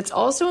done, but it's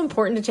also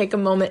important to take a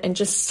moment and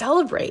just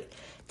celebrate.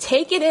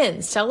 Take it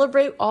in.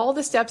 Celebrate all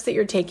the steps that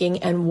you're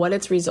taking and what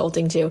it's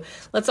resulting to.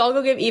 Let's all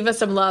go give Eva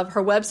some love.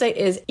 Her website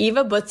is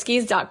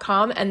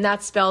evabutskis.com, and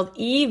that's spelled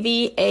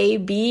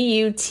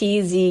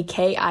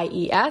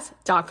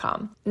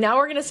EVABUTZKIES.com. Now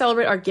we're going to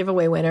celebrate our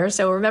giveaway winner.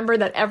 So remember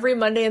that every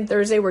Monday and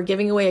Thursday, we're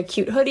giving away a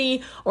cute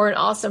hoodie or an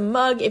awesome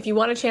mug. If you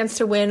want a chance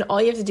to win, all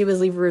you have to do is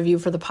leave a review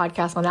for the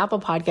podcast on Apple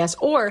Podcasts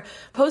or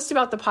post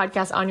about the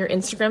podcast on your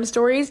Instagram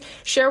stories.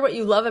 Share what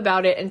you love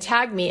about it and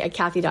tag me at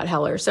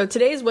Kathy.Heller. So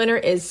today's winner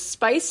is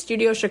Spice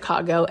Studio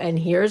Chicago, and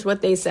here's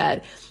what they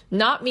said.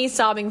 Not me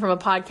sobbing from a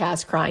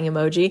podcast crying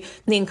emoji.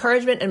 The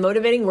encouragement and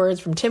motivating words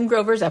from Tim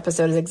Grover's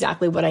episode is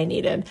exactly what I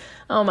needed.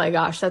 Oh my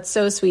gosh, that's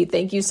so sweet.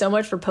 Thank you so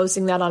much for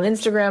posting that on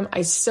Instagram.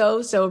 I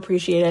so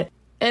appreciate it.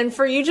 And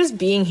for you just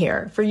being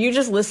here, for you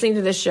just listening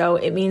to this show,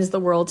 it means the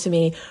world to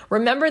me.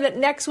 Remember that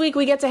next week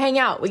we get to hang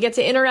out. We get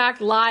to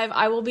interact live.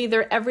 I will be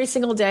there every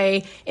single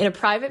day in a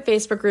private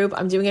Facebook group.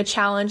 I'm doing a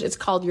challenge. It's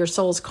called Your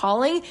Soul's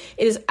Calling.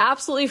 It is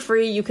absolutely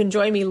free. You can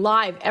join me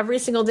live every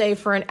single day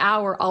for an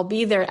hour. I'll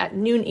be there at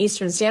noon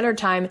Eastern Standard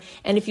Time.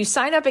 And if you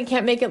sign up and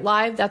can't make it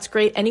live, that's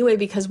great anyway,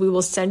 because we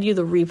will send you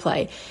the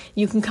replay.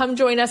 You can come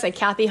join us at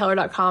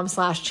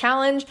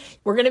kathyheller.com/challenge.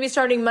 We're going to be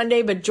starting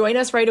Monday, but join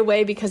us right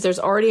away because there's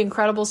already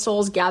incredible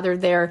souls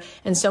gathered there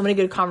and so many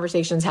good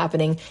conversations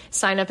happening.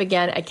 Sign up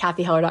again at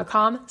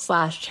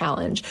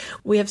kathyheller.com/challenge.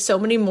 We have so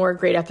many more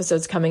great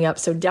episodes coming up,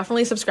 so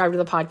definitely subscribe to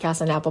the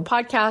podcast on Apple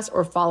Podcasts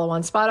or follow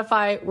on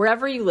Spotify.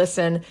 Wherever you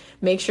listen,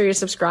 make sure you're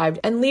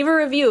subscribed and leave a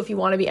review if you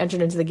want to be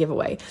entered into the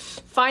giveaway.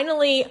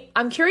 Finally,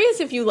 I'm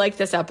curious if you liked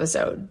this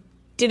episode.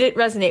 Did it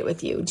resonate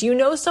with you? Do you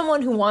know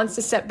someone who wants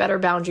to set better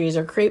boundaries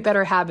or create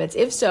better habits?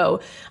 If so,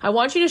 I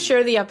want you to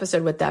share the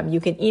episode with them. You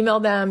can email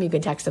them, you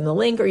can text them the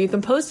link, or you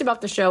can post about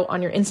the show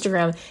on your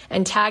Instagram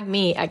and tag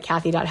me at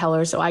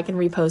Kathy.Heller so I can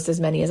repost as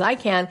many as I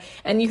can.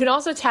 And you can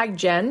also tag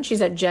Jen.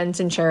 She's at Jen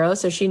Sincero,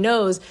 so she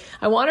knows.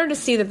 I want her to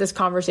see that this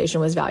conversation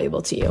was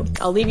valuable to you.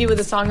 I'll leave you with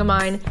a song of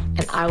mine,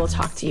 and I will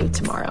talk to you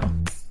tomorrow.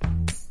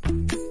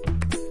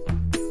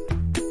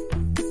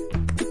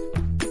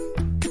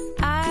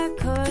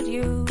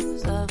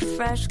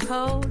 Fresh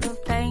coat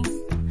of paint,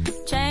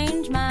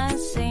 change my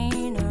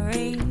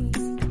scenery.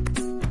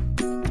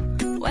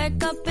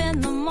 Wake up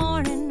in the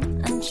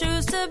morning and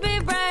choose to be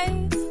brave.